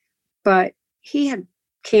pills. But he had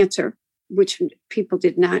cancer, which people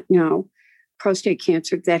did not know, prostate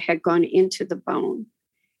cancer that had gone into the bone,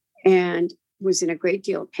 and was in a great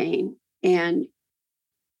deal of pain and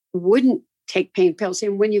wouldn't take pain pills.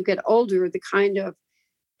 And when you get older, the kind of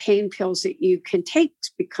pain pills that you can take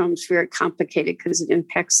becomes very complicated because it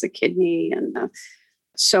impacts the kidney.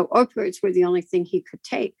 So opioids were the only thing he could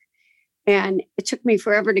take. And it took me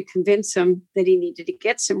forever to convince him that he needed to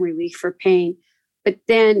get some relief for pain. But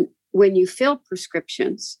then when you fill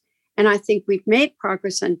prescriptions, and I think we've made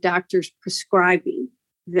progress on doctors prescribing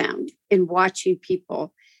them and watching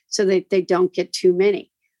people so that they don't get too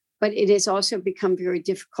many. But it has also become very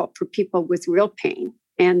difficult for people with real pain.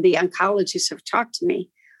 And the oncologists have talked to me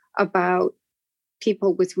about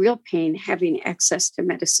people with real pain having access to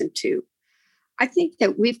medicine too. I think that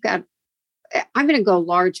I'm going to go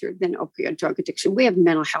larger than opioid drug addiction. We have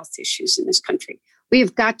mental health issues in this country. We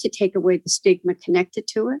have got to take away the stigma connected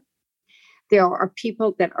to it. There are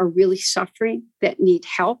people that are really suffering that need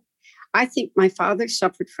help. I think my father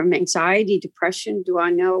suffered from anxiety, depression. Do I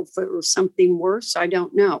know if it was something worse? I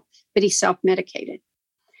don't know, but he self-medicated.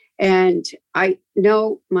 And I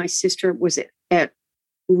know my sister was at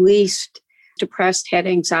least depressed, had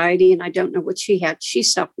anxiety, and I don't know what she had. She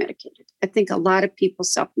self-medicated. I think a lot of people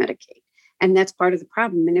self-medicate, and that's part of the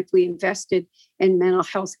problem. And if we invested in mental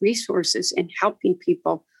health resources and helping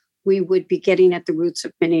people, we would be getting at the roots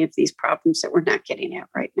of many of these problems that we're not getting at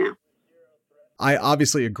right now. I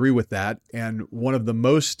obviously agree with that. And one of the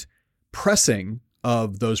most pressing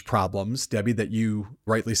of those problems, Debbie, that you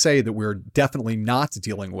rightly say that we're definitely not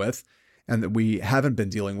dealing with and that we haven't been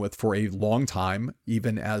dealing with for a long time,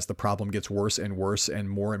 even as the problem gets worse and worse and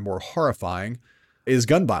more horrifying, is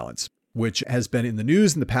gun violence, which has been in the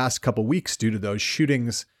news in the past couple of weeks due to those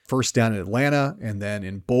shootings, first down in Atlanta and then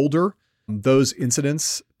in Boulder. Those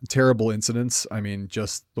incidents, terrible incidents, I mean,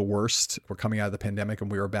 just the worst. We're coming out of the pandemic and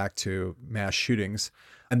we are back to mass shootings.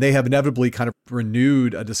 And they have inevitably kind of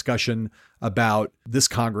renewed a discussion about this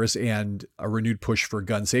Congress and a renewed push for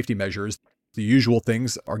gun safety measures. The usual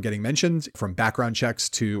things are getting mentioned, from background checks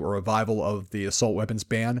to a revival of the assault weapons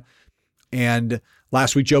ban. And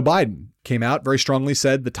last week, Joe Biden came out, very strongly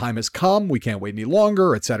said, the time has come, we can't wait any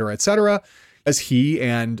longer, et cetera, as he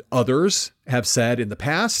and others have said in the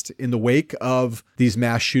past, in the wake of these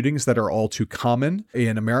mass shootings that are all too common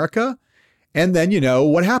in America. And then,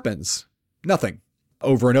 what happens? Nothing.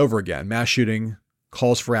 Over and over again. Mass shooting,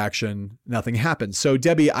 calls for action, nothing happens. So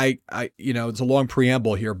Debbie, I it's a long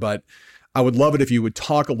preamble here, but I would love it if you would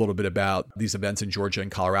talk a little bit about these events in Georgia and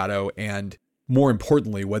Colorado, and more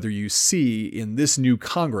importantly, whether you see in this new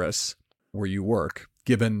Congress where you work,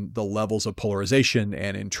 given the levels of polarization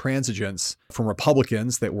and intransigence from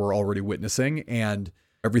Republicans that we're already witnessing and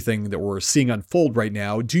everything that we're seeing unfold right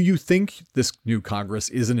now, do you think this new Congress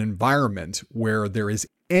is an environment where there is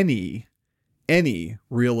any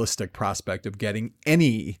realistic prospect of getting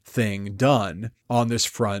anything done on this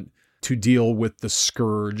front to deal with the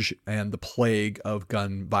scourge and the plague of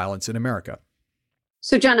gun violence in America?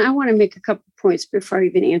 So, John, I want to make a couple of points before I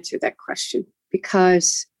even answer that question,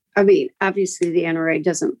 because obviously the NRA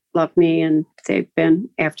doesn't love me, and they've been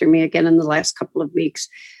after me again in the last couple of weeks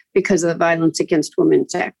because of the Violence Against Women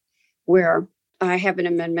Act, where I have an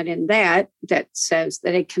amendment in that says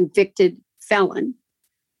that a convicted felon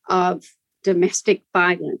of domestic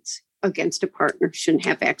violence against a partner shouldn't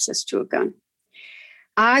have access to a gun.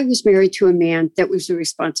 I was married to a man that was a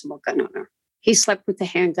responsible gun owner. He slept with a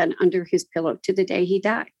handgun under his pillow to the day he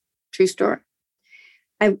died. True story.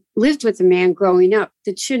 I lived with a man growing up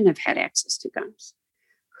that shouldn't have had access to guns,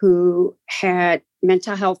 who had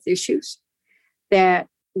mental health issues, that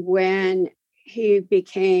when he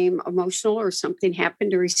became emotional or something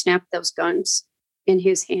happened or he snapped, those guns in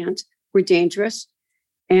his hands were dangerous.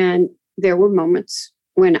 And there were moments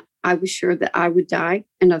when I was sure that I would die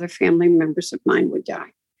and other family members of mine would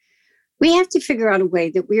die. We have to figure out a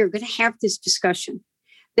way that we are going to have this discussion,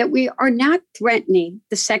 that we are not threatening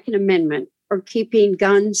the Second Amendment or keeping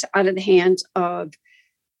guns out of the hands of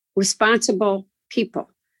responsible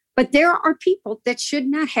people. But there are people that should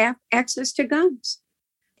not have access to guns.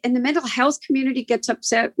 And the mental health community gets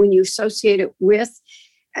upset when you associate it with,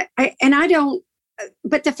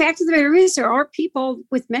 but the fact of the matter is there are people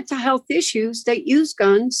with mental health issues that use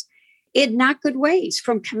guns in not good ways,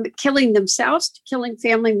 from killing themselves to killing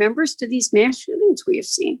family members to these mass shootings we have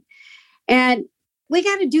seen. And we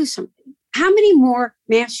got to do something. How many more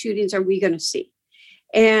mass shootings are we going to see?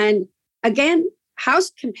 And Again,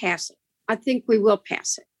 House can pass it. I think we will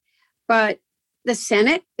pass it. But the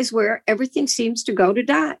Senate is where everything seems to go to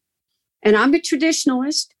die. And I'm a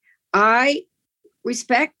traditionalist. I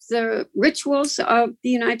respect the rituals of the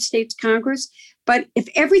United States Congress. But if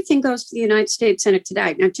everything goes to the United States Senate to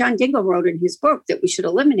die, now John Dingell wrote in his book that we should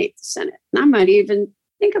eliminate the Senate. And I might even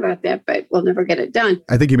think about that, but we'll never get it done.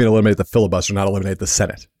 I think you mean eliminate the filibuster, not eliminate the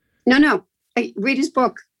Senate. No. Read his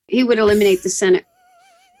book. He would eliminate the Senate.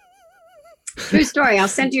 True story. I'll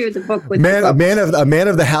send you the book with a man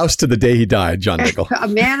of the House to the day he died, John Dingell. A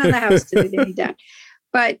man of the House to the day he died.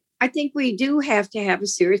 But I think we do have to have a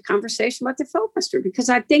serious conversation about the filibuster, because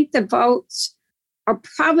I think the votes are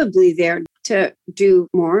probably there to do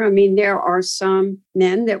more. I mean, there are some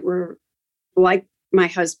men that were like my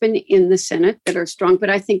husband in the Senate that are strong, but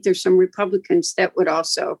I think there's some Republicans that would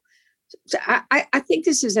also. So I think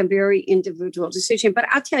this is a very individual decision. But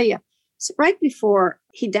I'll tell you, right before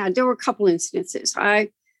he died, there were a couple instances.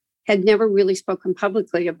 I had never really spoken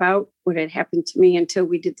publicly about what had happened to me until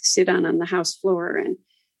we did the sit-down on the House floor. And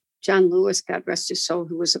John Lewis, God rest his soul,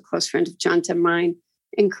 who was a close friend of John's and mine,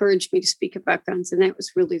 encouraged me to speak about guns. And that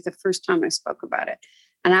was really the first time I spoke about it.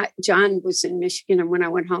 And John was in Michigan. And when I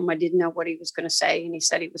went home, I didn't know what he was going to say. And he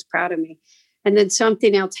said he was proud of me. And then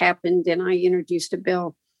something else happened. And I introduced a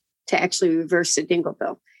bill to actually reverse the Dingell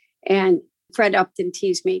bill. And Fred Upton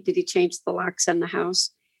teased me, did he change the locks on the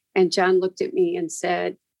house? And John looked at me and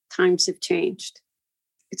said, times have changed.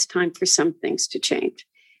 It's time for some things to change.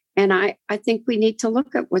 And I think we need to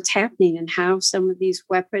look at what's happening and how some of these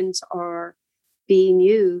weapons are being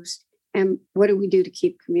used. And what do we do to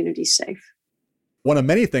keep communities safe? One of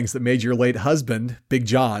many things that made your late husband, Big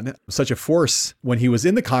John, such a force when he was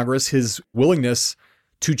in the Congress, his willingness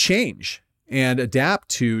to change and adapt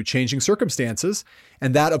to changing circumstances.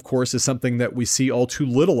 And that, of course, is something that we see all too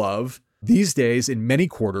little of these days in many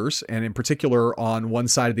quarters, and in particular on one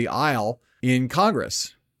side of the aisle in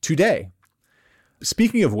Congress today.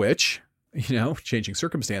 Speaking of which, changing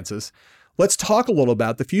circumstances, let's talk a little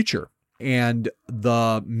about the future and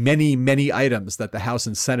the many, many items that the House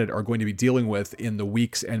and Senate are going to be dealing with in the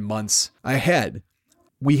weeks and months ahead.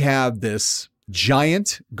 We have this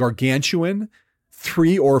giant, gargantuan,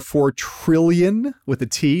 3 or 4 trillion with a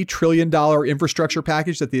T, $1 trillion infrastructure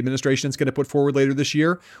package that the administration is going to put forward later this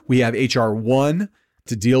year. We have H.R. 1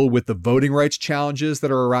 to deal with the voting rights challenges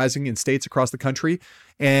that are arising in states across the country.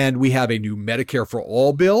 And we have a new Medicare for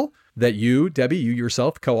All bill that you, Debbie, you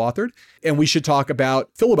yourself co-authored. And we should talk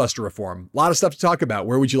about filibuster reform. A lot of stuff to talk about.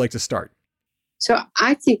 Where would you like to start? So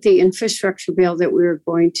I think the infrastructure bill that we're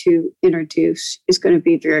going to introduce is going to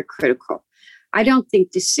be very critical. I don't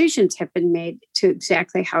think decisions have been made to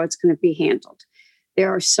exactly how it's going to be handled.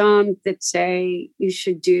 There are some that say you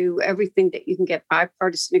should do everything that you can get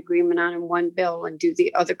bipartisan agreement on in one bill and do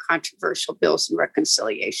the other controversial bills in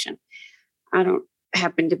reconciliation. I don't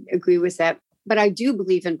happen to agree with that, but I do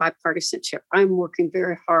believe in bipartisanship. I'm working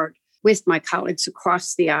very hard with my colleagues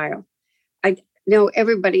across the aisle. I know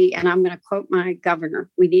everybody, and I'm going to quote my governor,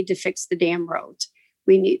 we need to fix the damn roads.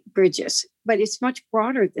 We need bridges, but it's much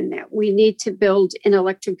broader than that. We need to build an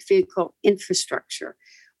electric vehicle infrastructure.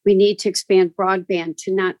 We need to expand broadband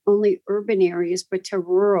to not only urban areas, but to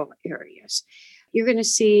rural areas. You're going to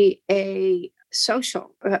see a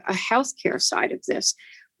healthcare side of this,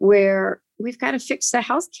 where we've got to fix the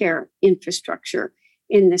healthcare infrastructure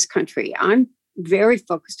in this country. I'm very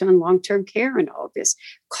focused on long-term care and all of this.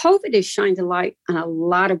 COVID has shined a light on a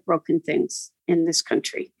lot of broken things in this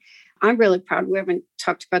country. I'm really proud. We haven't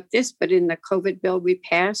talked about this, but in the COVID bill we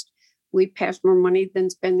passed more money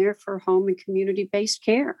than's been there for home and community-based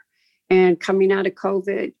care. And coming out of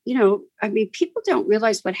COVID, people don't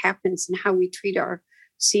realize what happens and how we treat our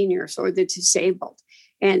seniors or the disabled.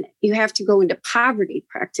 And you have to go into poverty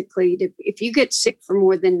practically. If you get sick for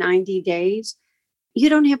more than 90 days, you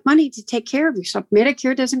don't have money to take care of yourself.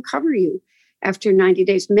 Medicare doesn't cover you after 90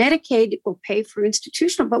 days. Medicaid will pay for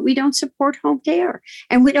institutional, but we don't support home care.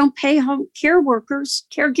 And we don't pay home care workers,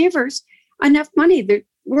 caregivers, enough money. They're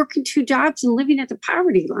working 2 jobs and living at the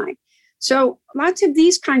poverty line. So lots of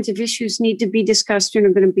these kinds of issues need to be discussed and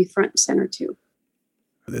are going to be front and center too.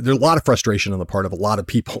 There's a lot of frustration on the part of a lot of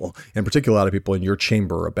people, in particular, a lot of people in your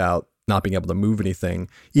chamber about not being able to move anything.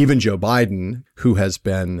 Even Joe Biden, who has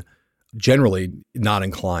been generally not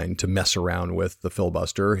inclined to mess around with the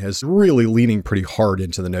filibuster, is really leaning pretty hard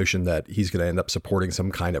into the notion that he's going to end up supporting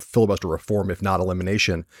some kind of filibuster reform, if not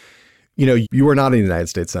elimination. You are not in the United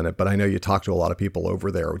States Senate, but I know you talk to a lot of people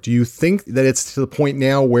over there. Do you think that it's to the point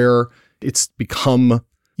now where it's become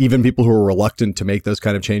even people who are reluctant to make those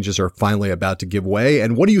kind of changes are finally about to give way?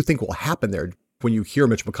 And what do you think will happen there when you hear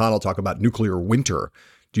Mitch McConnell talk about nuclear winter?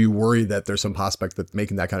 Do you worry that there's some prospect that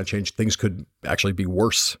making that kind of change, things could actually be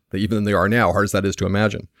worse even than they are now, hard as that is to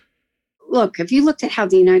imagine? Look, if you looked at how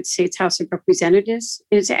the United States House of Representatives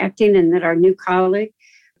is acting, and that our new colleague,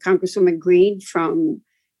 Congresswoman Green from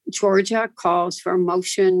Georgia, calls for a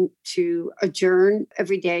motion to adjourn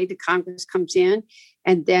every day the Congress comes in,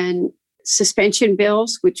 and then suspension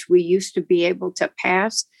bills, which we used to be able to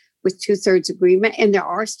pass with 2/3 agreement, and there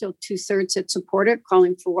are still 2/3 that support it,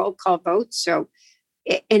 calling for roll call votes. So,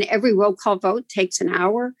 and every roll call vote takes an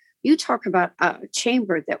hour. You talk about a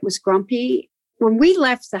chamber that was grumpy. When we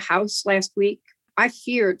left the House last week, I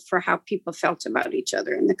feared for how people felt about each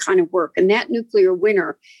other and the kind of work. And that nuclear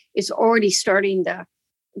winter is already starting to,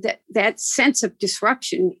 that sense of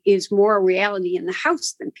disruption is more a reality in the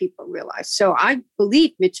House than people realize. So I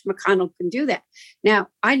believe Mitch McConnell can do that. Now,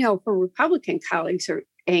 I know her Republican colleagues are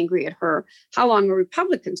angry at her. How long are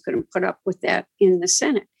Republicans going to put up with that in the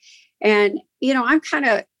Senate? And, I'm kind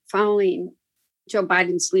of following Joe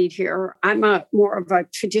Biden's lead here. I'm more of a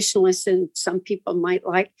traditionalist than some people might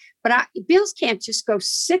like, but bills can't just go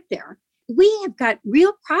sit there. We have got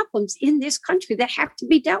real problems in this country that have to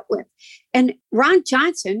be dealt with. And Ron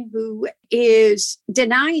Johnson, who is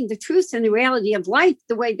denying the truth and the reality of life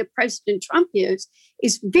the way the President Trump is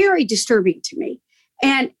very disturbing to me.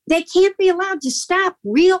 And they can't be allowed to stop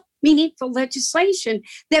real meaningful legislation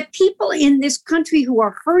that people in this country who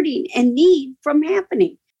are hurting and need from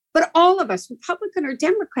happening. But all of us, Republican or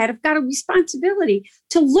Democrat, have got a responsibility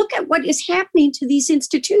to look at what is happening to these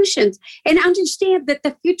institutions and understand that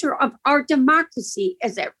the future of our democracy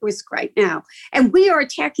is at risk right now. And we are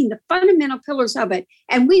attacking the fundamental pillars of it.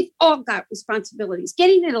 And we've all got responsibilities.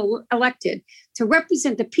 Getting it elected to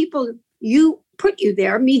represent the people you put you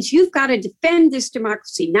there means you've got to defend this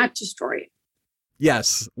democracy, not destroy it.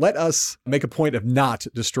 Yes, let us make a point of not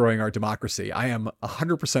destroying our democracy. I am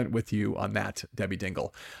 100% with you on that, Debbie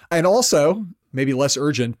Dingell. And also, maybe less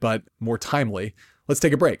urgent, but more timely, let's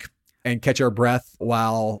take a break and catch our breath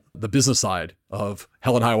while the business side of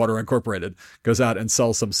Hell and High Water Incorporated goes out and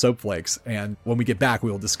sells some soap flakes. And when we get back,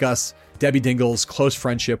 we will discuss Debbie Dingell's close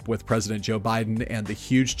friendship with President Joe Biden and the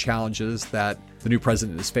huge challenges that the new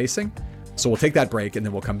president is facing. So we'll take that break, and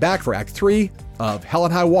then we'll come back for Act 3 of Hell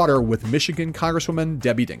and High Water with Michigan Congresswoman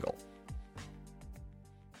Debbie Dingell.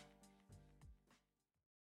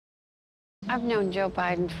 I've known Joe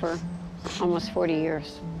Biden for almost 40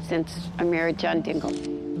 years, since I married John Dingell.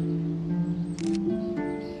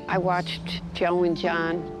 I watched Joe and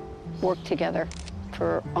John work together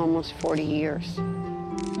for almost 40 years.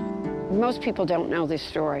 Most people don't know this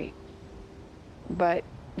story, but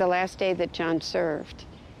the last day that John served,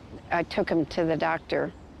 I took him to the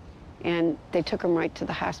doctor, and they took him right to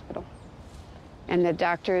the hospital. And the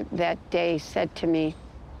doctor that day said to me,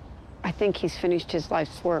 I think he's finished his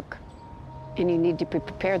life's work, and you need to be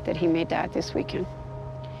prepared that he may die this weekend.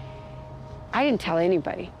 I didn't tell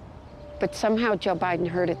anybody, but somehow Joe Biden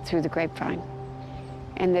heard it through the grapevine.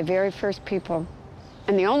 And the very first people,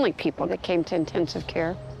 and the only people that came to intensive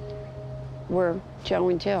care, were Joe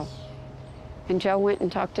and Jill. And Joe went and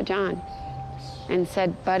talked to John and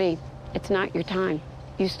said, buddy, it's not your time.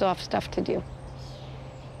 You still have stuff to do.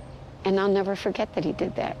 And I'll never forget that he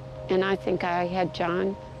did that. And I think I had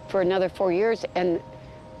John for another 4 years, and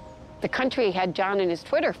the country had John in his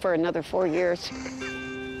Twitter for another 4 years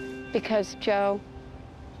because Joe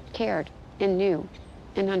cared and knew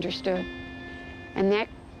and understood. And that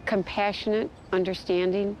compassionate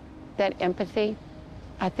understanding, that empathy,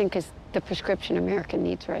 I think is the prescription America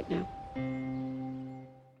needs right now.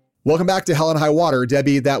 Welcome back to Hell and High Water.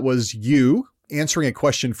 Debbie, that was you answering a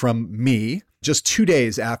question from me just 2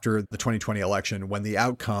 days after the 2020 election, when the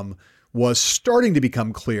outcome was starting to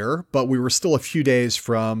become clear, but we were still a few days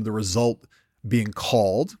from the result being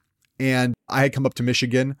called. And I had come up to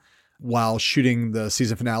Michigan while shooting the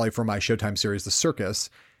season finale for my Showtime series, The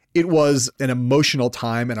Circus. It was an emotional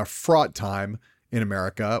time and a fraught time in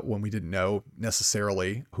America when we didn't know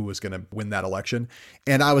necessarily who was going to win that election.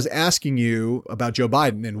 And I was asking you about Joe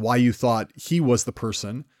Biden and why you thought he was the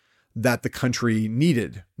person that the country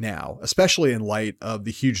needed now, especially in light of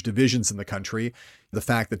the huge divisions in the country, the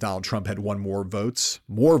fact that Donald Trump had won more votes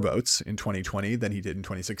in 2020 than he did in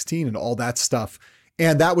 2016, and all that stuff.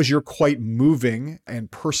 And that was your quite moving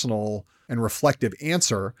and personal and reflective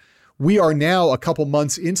answer. We are now a couple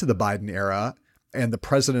months into the Biden era, and the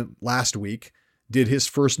president last week did his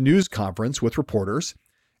first news conference with reporters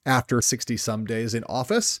after 60 some days in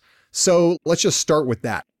office. So let's just start with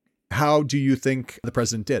that. How do you think the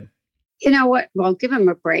president did? You know what? Well, give him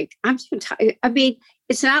a break. I'm so tired. I mean,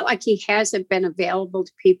 it's not like he hasn't been available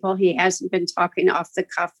to people. He hasn't been talking off the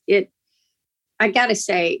cuff. I got to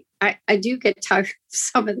say, I do get tired of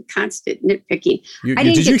some of the constant nitpicking.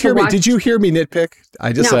 Did you hear me? Did you hear me nitpick?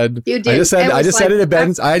 I just said. You did. I just said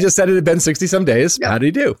it had been 60 some days. No, how did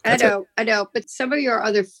he do? I know. But some of your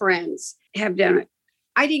other friends have done it.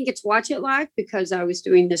 I didn't get to watch it live because I was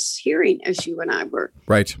doing this hearing as you and I were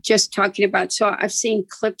just talking about. So I've seen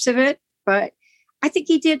clips of it, but I think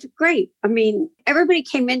he did great. I mean, everybody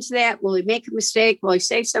came into that. Will he make a mistake? Will he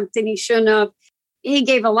say something he shouldn't have? He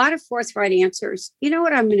gave a lot of forthright answers. You know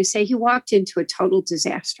what I'm going to say? He walked into a total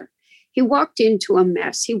disaster. He walked into a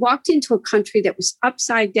mess. He walked into a country that was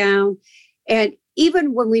upside down. And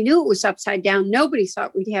even when we knew it was upside down, nobody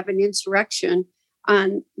thought we'd have an insurrection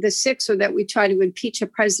on the 6th or that we try to impeach a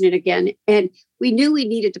president again. And we knew we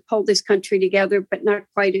needed to pull this country together, but not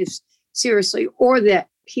quite as seriously, or that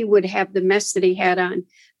he would have the mess that he had on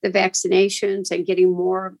the vaccinations and getting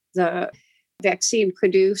more of the vaccine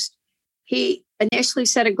produced. He initially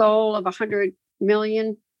set a goal of 100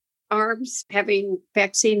 million arms having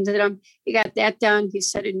vaccines in them. He got that done. He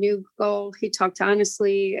set a new goal. He talked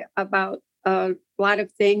honestly about a lot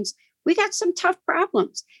of things. We got some tough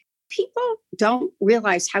problems. People don't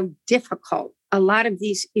realize how difficult a lot of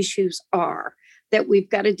these issues are that we've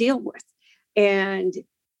got to deal with. And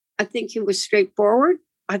I think he was straightforward.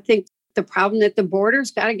 I think the problem at the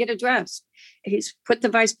border's got to get addressed. He's put the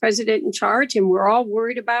vice president in charge, and we're all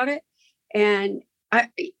worried about it. And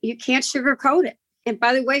you can't sugarcoat it. And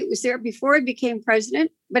by the way, it was there before he became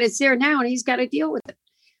president, but it's there now, and he's got to deal with it.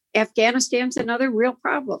 Afghanistan's another real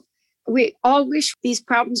problem. We all wish these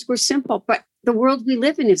problems were simple, but the world we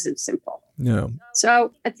live in isn't simple. No.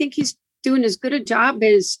 So I think he's doing as good a job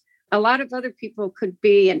as a lot of other people could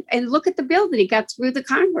be. And look at the bill that he got through the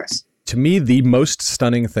Congress. To me, the most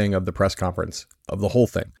stunning thing of the press conference, of the whole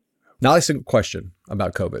thing, not a single question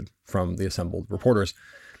about COVID from the assembled reporters.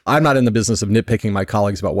 I'm not in the business of nitpicking my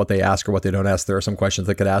colleagues about what they ask or what they don't ask. There are some questions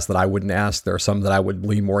they could ask that I wouldn't ask. There are some that I would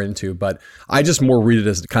lean more into, but I just more read it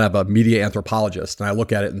as kind of a media anthropologist. And I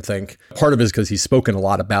look at it and think part of it is because he's spoken a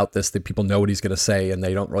lot about this, that people know what he's going to say and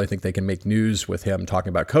they don't really think they can make news with him talking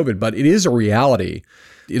about COVID. But it is a reality.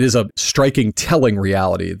 It is a striking, telling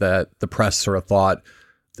reality that the press sort of thought,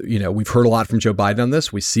 you know, we've heard a lot from Joe Biden on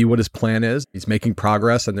this. We see what his plan is. He's making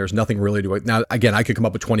progress and there's nothing really to it. Now, again, I could come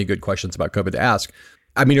up with 20 good questions about COVID to ask.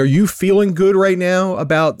 I mean, are you feeling good right now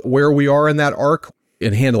about where we are in that arc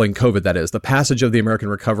in handling COVID? That is the passage of the American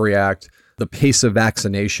Recovery Act, the pace of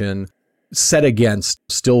vaccination set against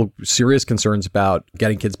still serious concerns about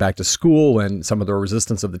getting kids back to school and some of the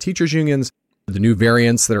resistance of the teachers unions, the new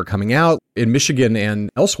variants that are coming out in Michigan and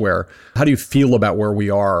elsewhere. How do you feel about where we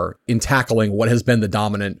are in tackling what has been the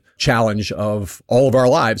dominant challenge of all of our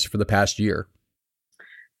lives for the past year?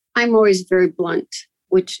 I'm always very blunt,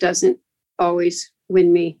 which doesn't always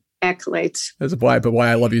win me accolades. That's why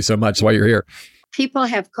I love you so much, why you're here. People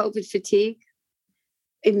have COVID fatigue.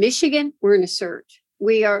 In Michigan, we're in a surge.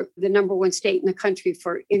 We are the number one state in the country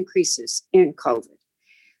for increases in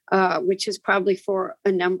COVID, which is probably for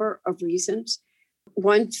a number of reasons.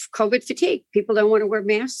 One, COVID fatigue. People don't want to wear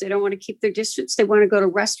masks. They don't want to keep their distance. They want to go to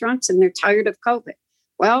restaurants and they're tired of COVID.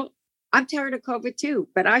 Well, I'm tired of COVID too,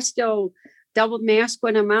 but I still double mask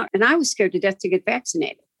when I'm out. And I was scared to death to get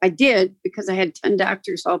vaccinated. I did because I had 10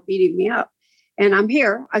 doctors all beating me up. And I'm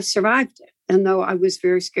here. I've survived it. And though I was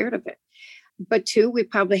very scared of it. But two, we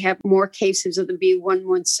probably have more cases of the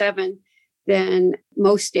B117 than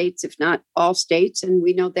most states, if not all states. And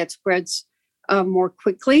we know that spreads more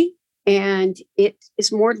quickly and it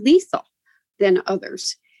is more lethal than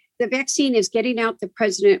others. The vaccine is getting out. The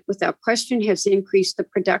president, without question, has increased the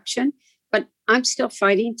production. But I'm still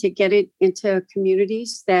fighting to get it into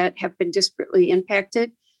communities that have been disparately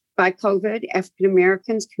impacted by COVID, African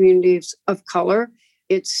Americans, communities of color.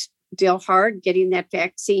 It's still hard getting that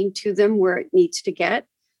vaccine to them where it needs to get.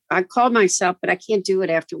 I call myself, but I can't do it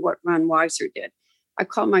after what Ron Weiser did. I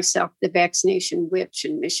call myself the vaccination witch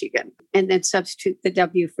in Michigan and then substitute the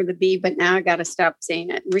W for the B, but now I got to stop saying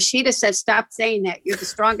it. Rashida says, stop saying that. You're the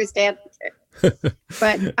strongest advocate.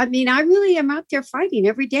 But I mean, I really am out there fighting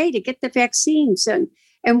every day to get the vaccines.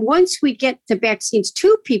 And once we get the vaccines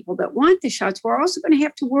to people that want the shots, we're also going to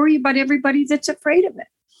have to worry about everybody that's afraid of it.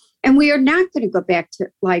 And we are not going to go back to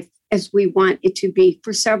life as we want it to be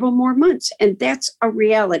for several more months. And that's a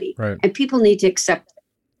reality. Right. And people need to accept it.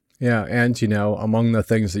 Yeah. And, you know, among the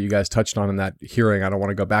things that you guys touched on in that hearing, I don't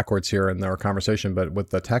want to go backwards here in our conversation, but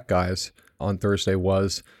with the tech guys on Thursday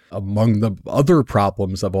was among the other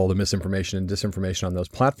problems of all the misinformation and disinformation on those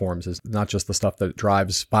platforms is not just the stuff that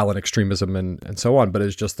drives violent extremism and so on, but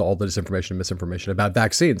it's just all the disinformation and misinformation about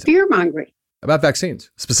vaccines. Fear mongering. about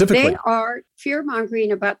vaccines specifically? They are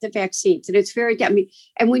fear-mongering about the vaccines. And it's very,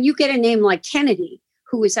 and when you get a name like Kennedy,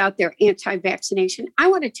 who is out there anti-vaccination, I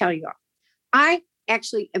want to tell you all, I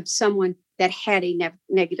actually am someone that had a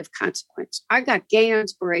negative consequence. I got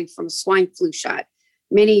Guillain-Barré from a swine flu shot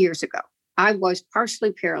many years ago. I was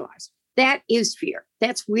partially paralyzed. That is fear.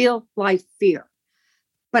 That's real life fear.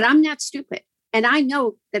 But I'm not stupid. And I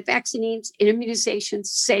know that vaccines and immunizations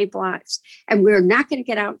save lives. And we're not going to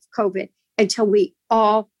get out of COVID until we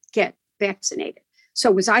all get vaccinated.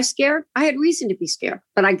 So was I scared? I had reason to be scared,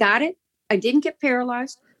 but I got it. I didn't get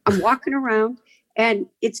paralyzed. I'm walking around and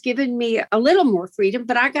it's given me a little more freedom,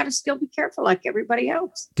 but I got to still be careful like everybody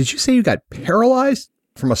else. Did you say you got paralyzed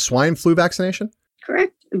from a swine flu vaccination?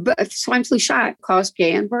 Correct. But swine flu shot caused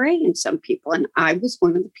Guillain-Barré in some people. And I was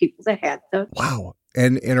one of the people that had the... Wow.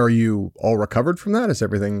 And are you all recovered from that? Is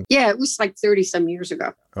everything... Yeah, it was like 30 some years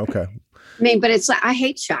ago. Okay. I mean, but it's like, I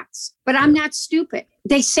hate shots, but I'm not stupid.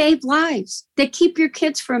 They save lives. They keep your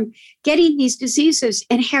kids from getting these diseases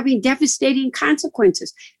and having devastating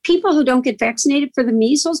consequences. People who don't get vaccinated for the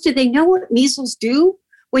measles, do they know what measles do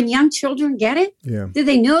when young children get it? Yeah. Do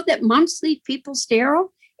they know that mumps leave people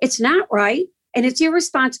sterile? It's not right. And it's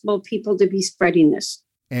irresponsible of people to be spreading this.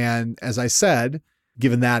 And as I said,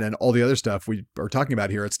 given that and all the other stuff we are talking about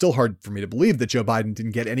here, it's still hard for me to believe that Joe Biden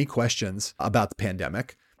didn't get any questions about the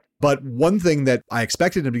pandemic. But one thing that I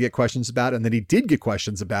expected him to get questions about and that he did get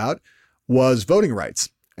questions about was voting rights.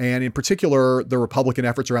 And in particular, the Republican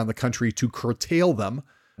efforts around the country to curtail them,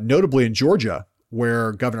 notably in Georgia,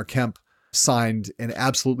 where Governor Kemp signed an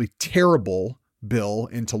absolutely terrible bill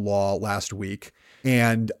into law last week.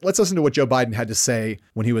 And let's listen to what Joe Biden had to say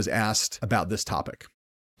when he was asked about this topic.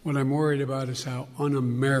 What I'm worried about is how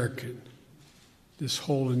un-American this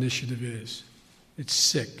whole initiative is. It's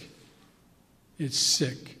sick. It's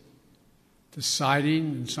sick.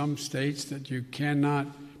 Deciding in some states that you cannot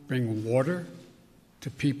bring water to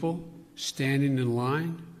people standing in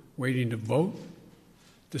line, waiting to vote.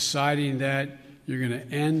 Deciding that you're going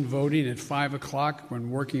to end voting at 5 o'clock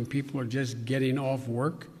when working people are just getting off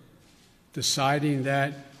work. Deciding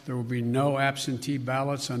that there will be no absentee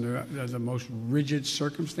ballots under the most rigid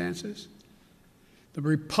circumstances. The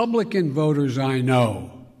Republican voters I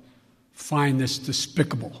know find this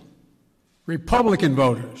despicable. Republican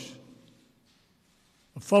voters,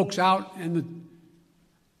 the folks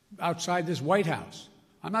outside this White House.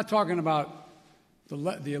 I'm not talking about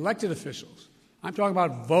the elected officials. I'm talking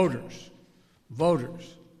about voters.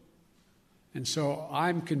 And so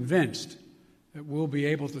I'm convinced that we'll be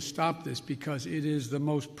able to stop this because it is the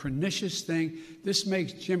most pernicious thing. This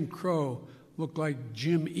makes Jim Crow look like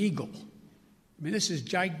Jim Eagle. I mean, this is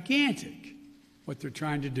gigantic, what they're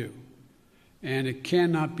trying to do, and it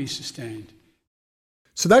cannot be sustained.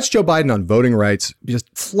 So that's Joe Biden on voting rights, just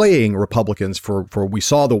flaying Republicans for we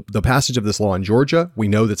saw the passage of this law in Georgia. We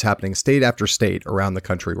know that's happening state after state around the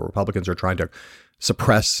country where Republicans are trying to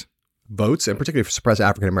suppress votes and particularly suppress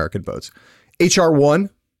African-American votes. H.R. 1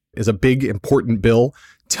 is a big, important bill.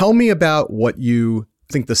 Tell me about what you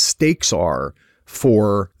think the stakes are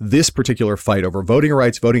for this particular fight over voting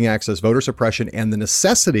rights, voting access, voter suppression, and the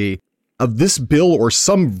necessity of this bill or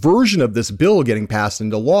some version of this bill getting passed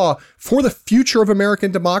into law for the future of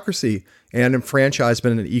American democracy and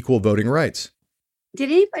enfranchisement and equal voting rights.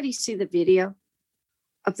 Did anybody see the video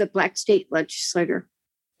of the Black state legislator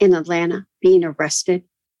in Atlanta being arrested,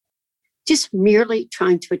 just merely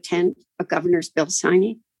trying to attend a governor's bill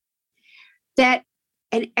signing? That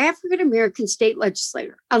an African-American state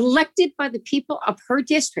legislator elected by the people of her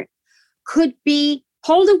district could be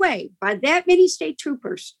pulled away by that many state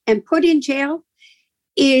troopers and put in jail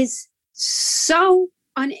is so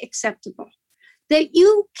unacceptable. That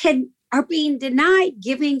you are being denied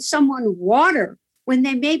giving someone water when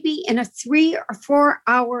they may be in a 3 or 4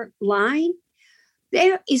 hour line.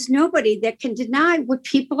 There is nobody that can deny what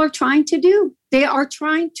people are trying to do. They are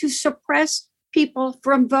trying to suppress people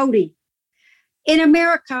from voting. In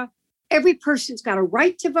America, every person's got a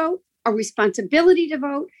right to vote, a responsibility to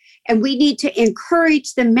vote, and we need to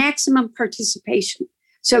encourage the maximum participation.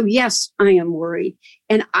 So yes, I am worried.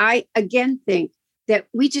 And I, again, think that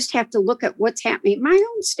we just have to look at what's happening in my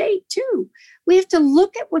own state, too. We have to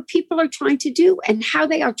look at what people are trying to do and how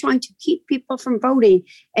they are trying to keep people from voting.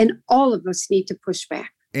 And all of us need to push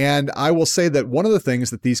back. And I will say that one of the things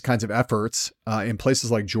that these kinds of efforts in places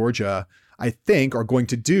like Georgia, I think, are going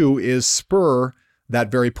to do is spur that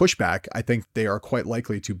very pushback. I think they are quite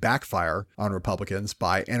likely to backfire on Republicans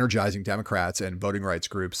by energizing Democrats and voting rights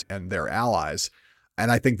groups and their allies. And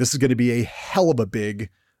I think this is going to be a hell of a big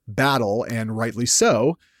battle, and rightly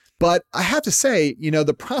so. But I have to say,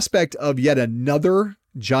 the prospect of yet another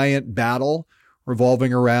giant battle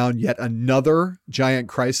revolving around yet another giant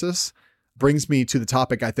crisis brings me to the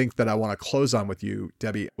topic I think that I want to close on with you,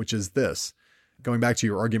 Debbie, which is this. Going back to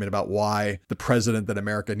your argument about why the president that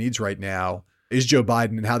America needs right now is Joe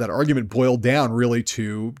Biden, and how that argument boiled down really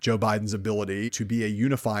to Joe Biden's ability to be a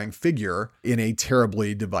unifying figure in a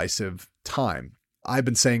terribly divisive time. I've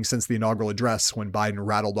been saying since the inaugural address, when Biden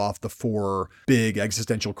rattled off the 4 big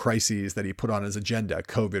existential crises that he put on his agenda,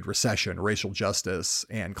 COVID, recession, racial justice,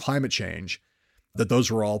 and climate change, that those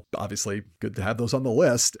were all obviously good to have those on the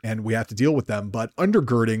list, and we have to deal with them. But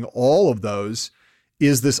undergirding all of those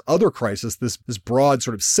is this other crisis, this broad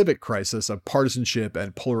sort of civic crisis of partisanship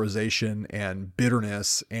and polarization and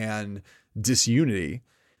bitterness and disunity.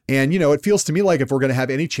 And, it feels to me like if we're going to have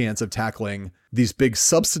any chance of tackling these big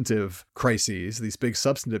substantive crises, these big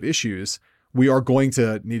substantive issues, we are going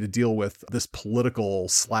to need to deal with this political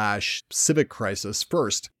 / civic crisis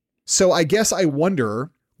first. So I guess I wonder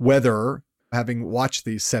whether, having watched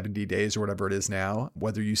these 70 days or whatever it is now,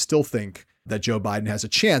 whether you still think that Joe Biden has a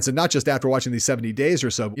chance, and not just after watching these 70 days or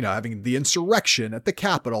so, having the insurrection at the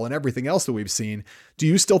Capitol and everything else that we've seen. Do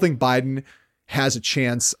you still think Biden has a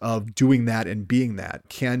chance of doing that and being that?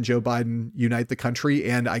 Can Joe Biden unite the country?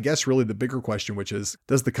 And I guess really the bigger question, which is,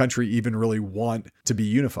 does the country even really want to be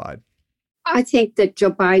unified? I think that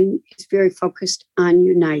Joe Biden is very focused on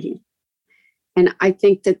uniting. And I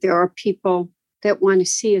think that there are people that want to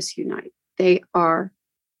see us unite. They are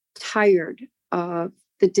tired of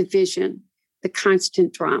the division, the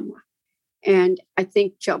constant drama. And I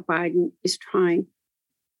think Joe Biden is trying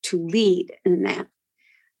to lead in that.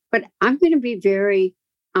 But I'm going to be very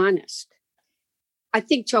honest. I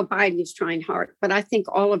think Joe Biden is trying hard, but I think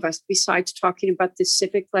all of us, besides talking about the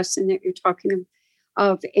civic lesson that you're talking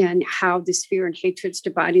of and how this fear and hatred is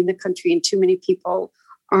dividing the country and too many people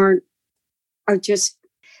we're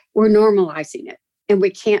normalizing it, and we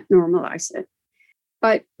can't normalize it.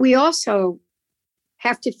 But we also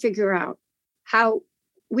have to figure out how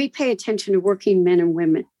we pay attention to working men and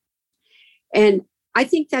women. And I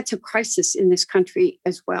think that's a crisis in this country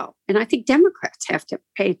as well. And I think Democrats have to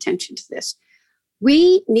pay attention to this.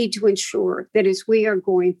 We need to ensure that as we are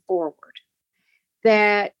going forward,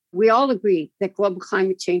 that we all agree that global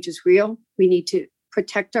climate change is real. We need to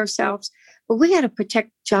protect ourselves, but we got to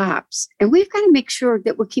protect jobs. And we've got to make sure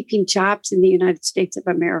that we're keeping jobs in the United States of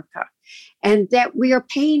America, and that we are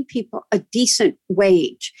paying people a decent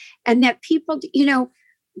wage, and that people,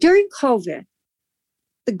 during COVID,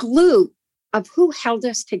 the glue of who held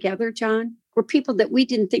us together, John, were people that we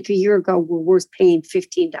didn't think a year ago were worth paying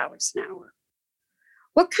 $15 an hour.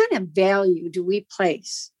 What kind of value do we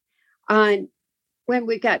place on when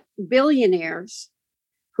we got billionaires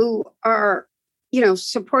who are,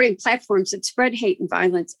 supporting platforms that spread hate and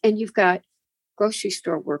violence, and you've got grocery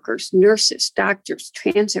store workers, nurses, doctors,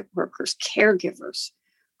 transit workers, caregivers,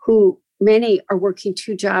 who many are working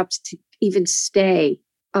 2 jobs to even stay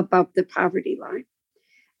above the poverty line.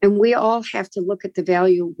 And we all have to look at the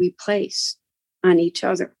value we place on each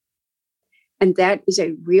other. And that is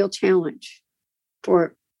a real challenge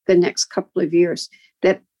for the next couple of years,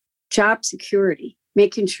 that job security,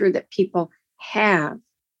 making sure that people have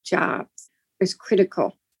jobs, is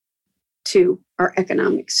critical to our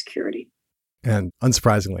economic security. And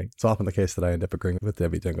unsurprisingly, it's often the case that I end up agreeing with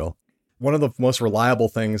Debbie Dingell. One of the most reliable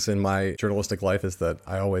things in my journalistic life is that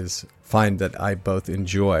I always find that I both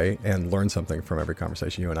enjoy and learn something from every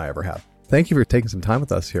conversation you and I ever have. Thank you for taking some time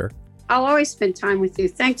with us here. I'll always spend time with you.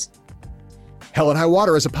 Thanks. Hell and High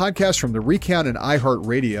Water is a podcast from The Recount and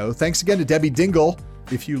iHeartRadio. Thanks again to Debbie Dingell.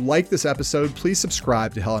 If you like this episode, please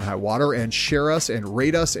subscribe to Hell and High Water and share us and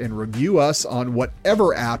rate us and review us on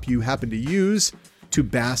whatever app you happen to use to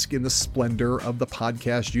bask in the splendor of the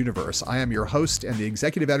podcast universe. I am your host and the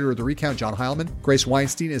executive editor of The Recount, John Heilman. Grace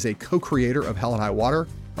Weinstein is a co-creator of Hell and High Water.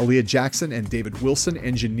 Aaliyah Jackson and David Wilson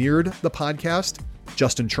engineered the podcast.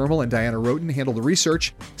 Justin Chermel and Diana Roten handle the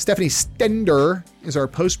research. Stephanie Stender is our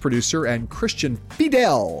post-producer, and Christian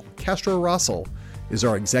Fidel Castro Russell is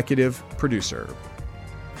our executive producer.